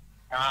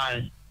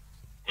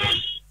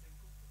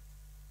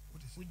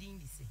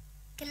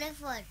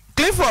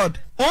Clifford,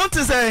 want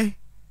to say?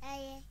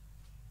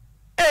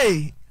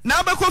 Hey,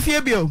 now be coffee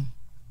bio.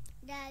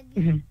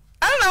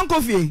 I don't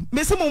coffee.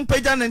 Miss Mum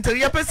Pajan and Terry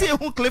Pessy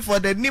who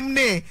Clifford and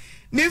Nimne,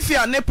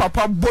 Nifia ne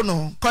Papa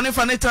Bono,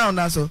 Conifane Town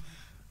also.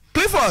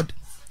 Clifford,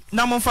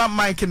 Namofa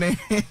Mike ne.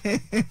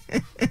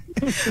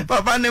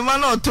 Papa ne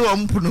man or two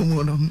on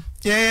Punumunum.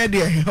 Yeah,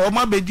 dear, or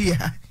my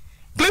bedia.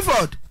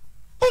 Clifford,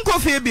 Uncle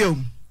Fabio.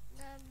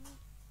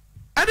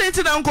 I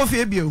didn't know Uncle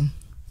Fabio.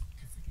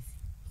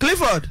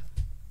 Clifford.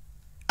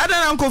 I don't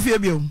know Uncle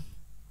Fabio.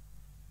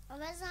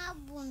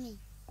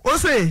 O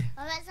say?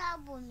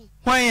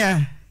 Why ya?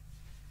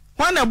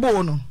 Why na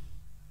bono?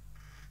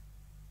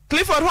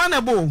 Clifford, why na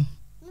bo?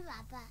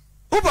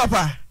 Who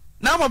papa?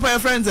 Now papa your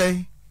friends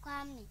eh?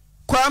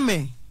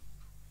 Kwame.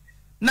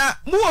 Na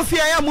mu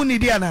ofia ya mu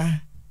nidi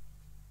ana?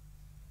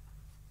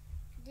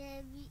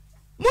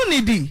 Mu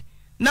nidi.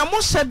 Na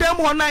mu sedem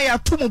ho na ya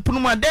tumu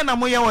punuma den na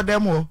mu ye wo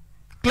dem ho.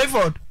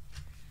 Clifford.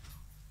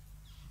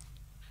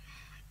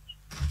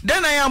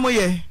 Den na ya mu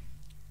ye.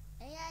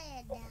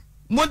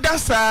 Mu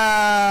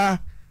dasa.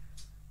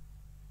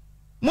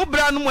 Mu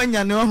bra no mu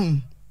anya ne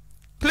ohun.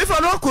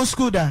 Clifford o ko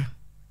school da.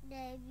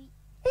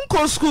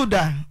 Unko school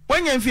da.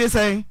 Wanya mfie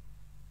sai.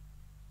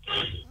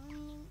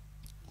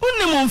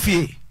 Unni mu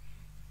mfie.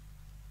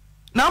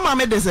 Na ma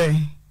me de sai.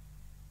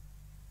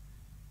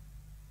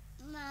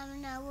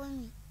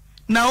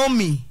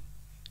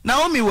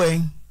 Naomi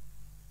way.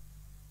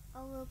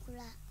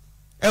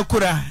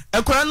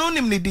 Ekura no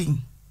nim ni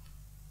din.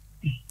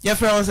 Your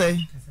friend was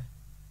say.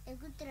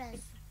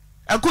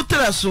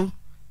 Akutraso.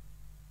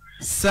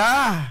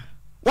 Sa.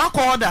 What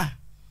order?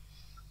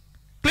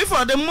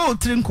 Clifford the mo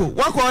trinko.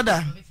 What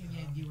order?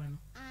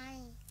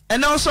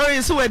 And now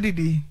sorry, so where did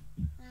he?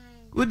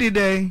 Who did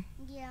they?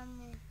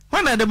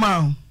 When at the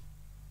mouth?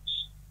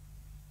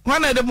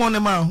 When at the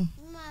morning mouth?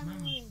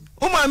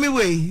 Oh, mammy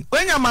way.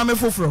 When your mammy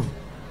for from?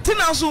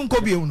 Tina soon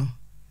cobium.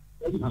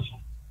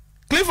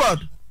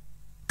 Clifford,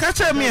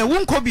 catch me,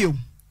 won't cobium.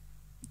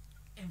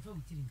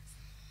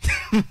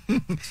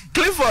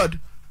 Clifford,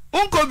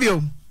 won't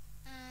cobium.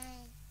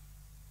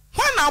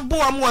 When I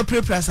bore more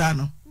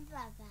preprasano.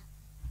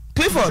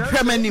 Clifford,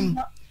 Remanim.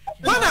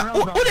 When I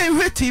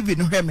wouldn't TV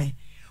no Remy.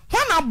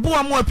 When I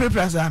bore more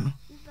preprasano.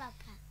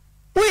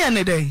 We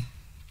any day.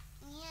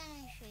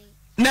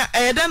 Na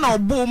don't know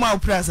bore my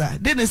prasa.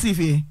 Didn't see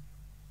fe.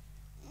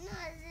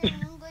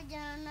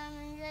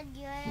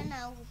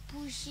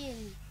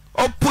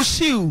 Or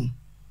push you.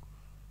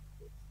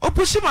 Or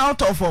push him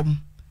out of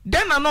him.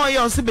 Then I know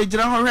you'll see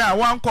Bejran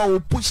one call will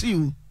push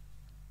you.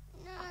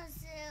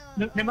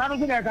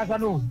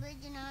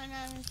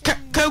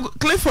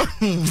 Clifford.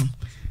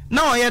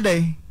 No, yeah,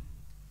 day.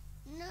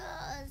 No,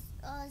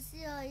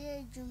 see,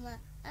 I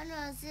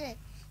know, say,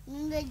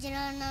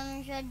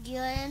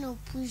 no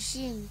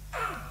pushing.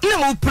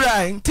 No,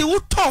 pry till we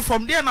talk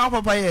from there now,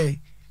 Papa.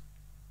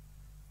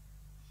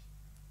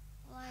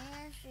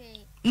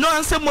 No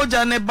answer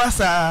moja ne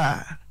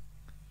basa.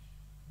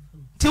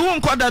 Ti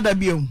won kwada da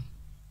biom.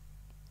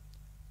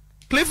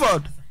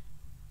 Clifford.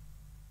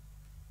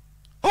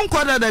 On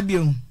kwada da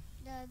biom.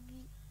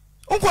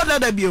 On kwada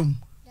da biom.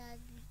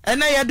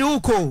 Ena ya de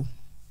uko.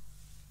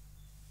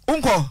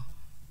 Unko.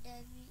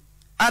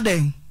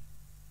 Aden.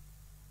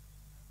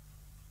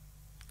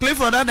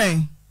 Clifford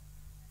Aden.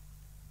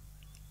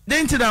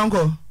 Denti da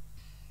unko.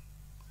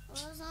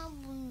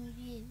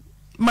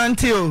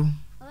 Mantio.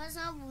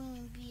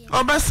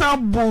 Obasa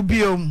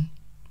bobium.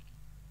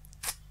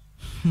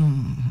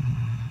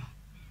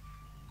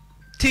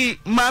 Ti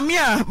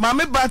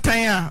mami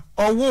batanya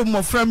owo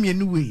mo from ye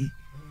nuwe.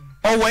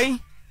 Owe.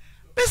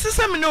 Besi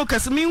se me no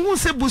kase me hu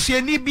se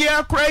busue ni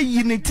bia kra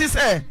yi ni ti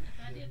se.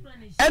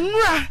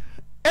 Enura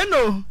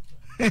eno.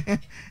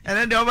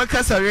 Ene de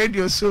obakasa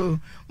radio so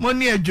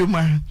moni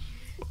adwuma.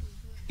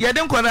 Ye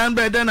de nkwara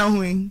nba de na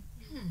hu.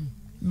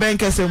 Ben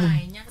kase mu.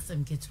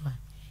 Nyasem ketwa.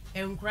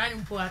 Enkwara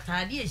mpo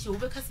atade ehye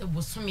obekasa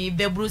bosome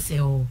bebro se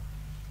o.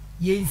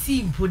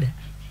 Yensi mpoda.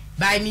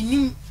 Ba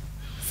minim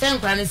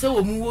senkwara ne se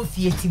wo mu wo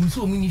fietim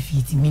so mu ni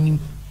fietim minim.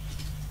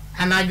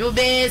 Anajo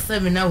be se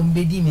me na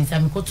ombedi me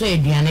sam koto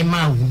aduane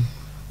ma wo.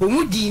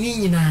 Omu di ni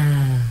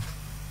nyina.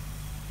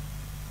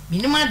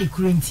 Minima de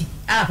kurenti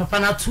a papa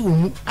na to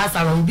omu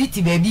asara obi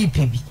ti ba bi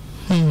pebi.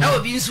 Na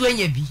obi nso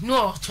anya bi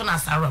no to na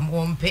asara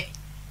mo mpe.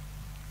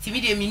 Ti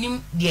bi de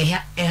minim de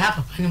eha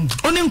papa ne mu.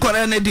 Oni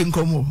nkwara na di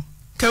nkomo.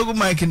 Kegu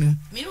Mike ni.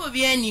 Mi no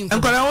bi ani nko.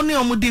 Nkwara oni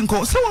omudi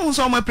nko. Se won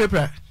so ma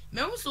prepare.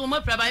 Me won so ma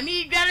prepare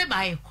mi dware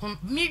ba kon.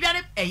 Mi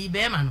dware eyi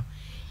be ma no.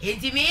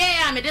 Enti me ye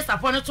ya me de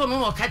sapon to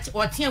no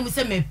o tia mu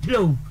se me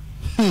pro.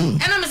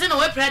 Ena me se no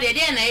we prepare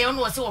de na ye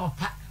no se wo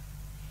papa.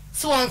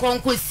 So on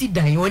konko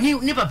sidan oni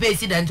ni papa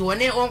sidan to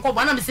oni onko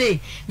bana me say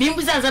me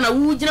mbusa nza na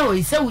wu gina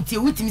wo se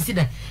wuti mi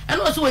sidan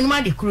ena so oni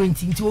ma de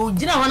kurenti nti wo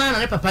gina hona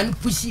na papa ni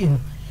pushi no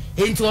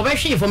enti wo be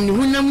hwe from ni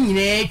hunam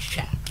nyina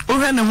atwa o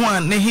hwe ne ho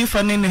an ne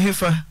hifa ne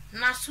hifa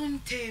na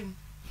suntem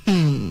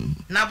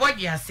na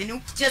body ase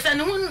ni chese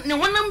ne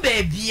honam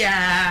ba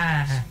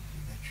bia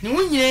ni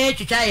hu nyina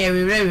atwa ya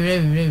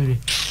we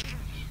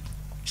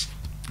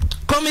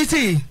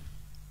committee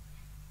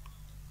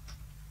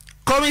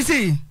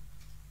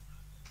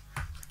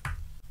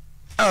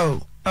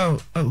Oh.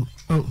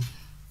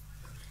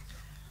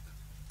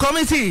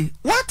 Committee,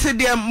 what did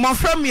the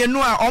mofram ye no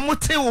a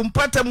omote wo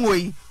mpatam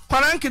we?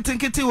 Kwaran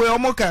kitinkiti we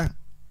omoka.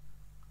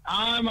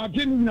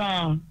 Martin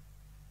na.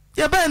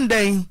 Ya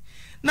benden.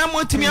 Na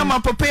motimi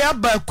ama papa ya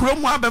ba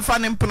kurom abefa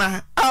ne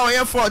mpena. A oye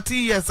 40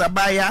 years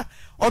abaya.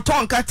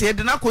 Oton kate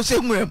de na kose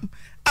nwem.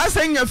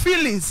 Asenya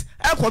feelings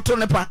ekoto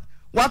ne pa.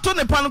 Wato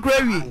ne pa no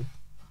kra wie.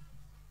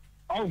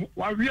 Oh,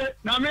 wa wie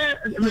na me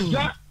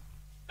ja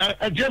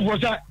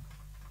GhPage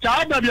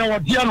Chaba bia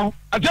wotia no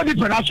atabi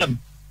production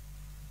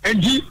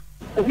enji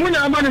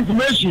omunya ama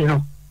information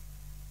no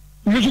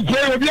nisu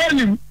play obi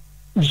anim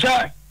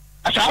sa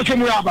asa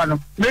mu aba no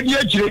medi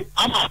akire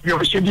ama bia o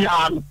shedi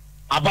ano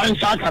aban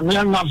sa ka me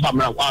na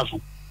famra kwaso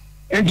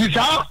enji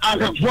sa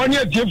afọ ni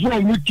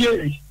etiefo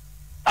mutie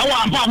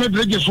awa ampa me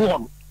breje so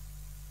no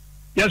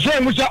ye say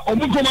mu sa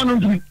omukoma no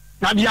ndum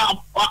na dia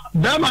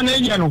be ma na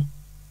enye no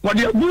wo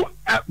de bu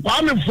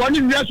kwa me fo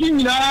ni wiase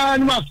nyina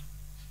ni ma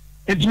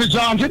etimi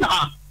sa Auntie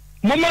Naa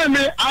Mama me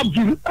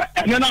abdu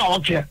enena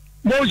okay.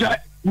 Moja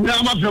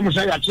na ma fem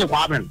say ya che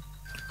kwa ben.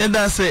 And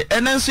that's it.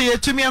 And then so you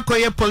to me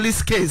akoye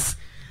police case.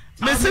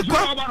 Me se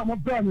kwa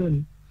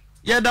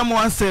Yadam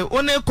wase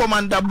one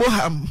Commander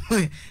Boham.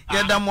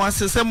 Yadam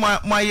wase se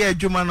my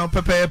juma no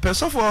pepe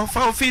so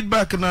for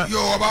feedback na yo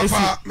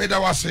abapa meda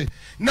wase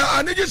na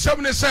aniji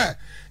semne se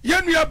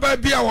yenua ba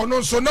bia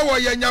wono so na wo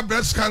yenya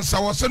breast cancer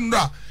wo se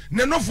nra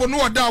ne nofo no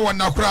oda wo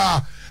na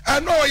kra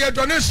no ye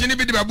donation ni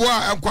bi de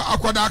beboa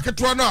akoda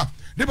aketo no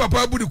ne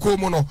papa budi ko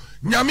mu no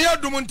nyame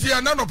adum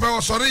ntia na no pe wo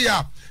sore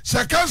ya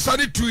se cancer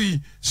ni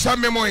tui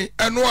samemoi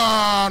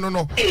eno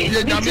no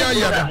ye nyame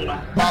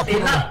ayeda ba ko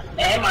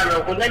ma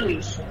ro ko na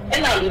ni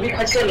ena li bi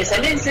ka chere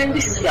se den sen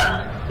this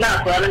ya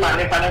na ko na ma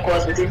me pa na ko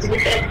hospital ti be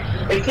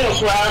e ki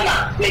so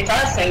na me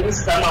ta send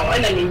this sama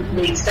ena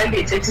ni send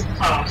it 30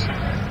 pounds.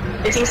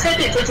 It is said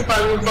that 30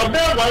 pounds for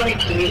bear 1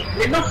 week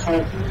ni no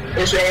food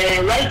is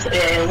right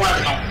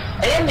one now.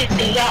 I am the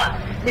ya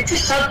the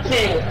t-shirt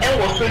pain and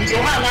was when you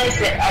have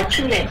nice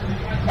actually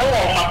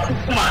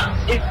makuma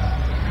it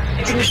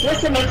is not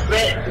so much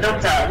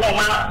doctor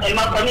Roma and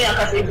Maconi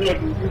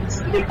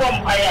the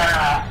bomb I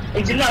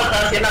engineer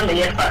can say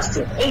the fast.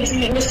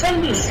 And the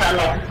Sunday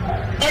salon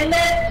and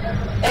then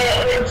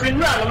if you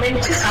know I mean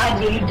just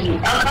hard really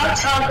about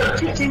time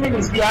 15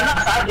 minutes they are not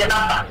hard the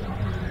number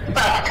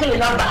but clean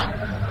number.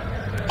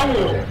 Oh,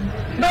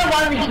 no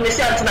one week me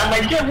say Auntie Naa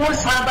my game won't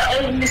have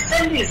a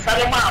Sunday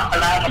Salama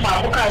apply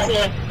my book as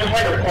a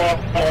head of call.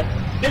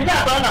 The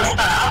guy gonna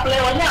start apply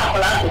when you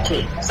apply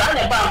okay.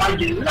 Sunday ba my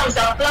do. No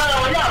say apply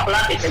when you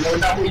apply it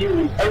and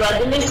W. I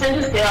rather me send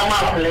this there am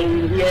apply.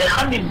 Yeah,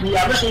 how did be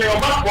I wish you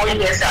about 4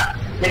 years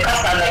the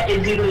casa like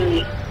a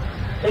deal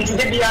into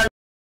the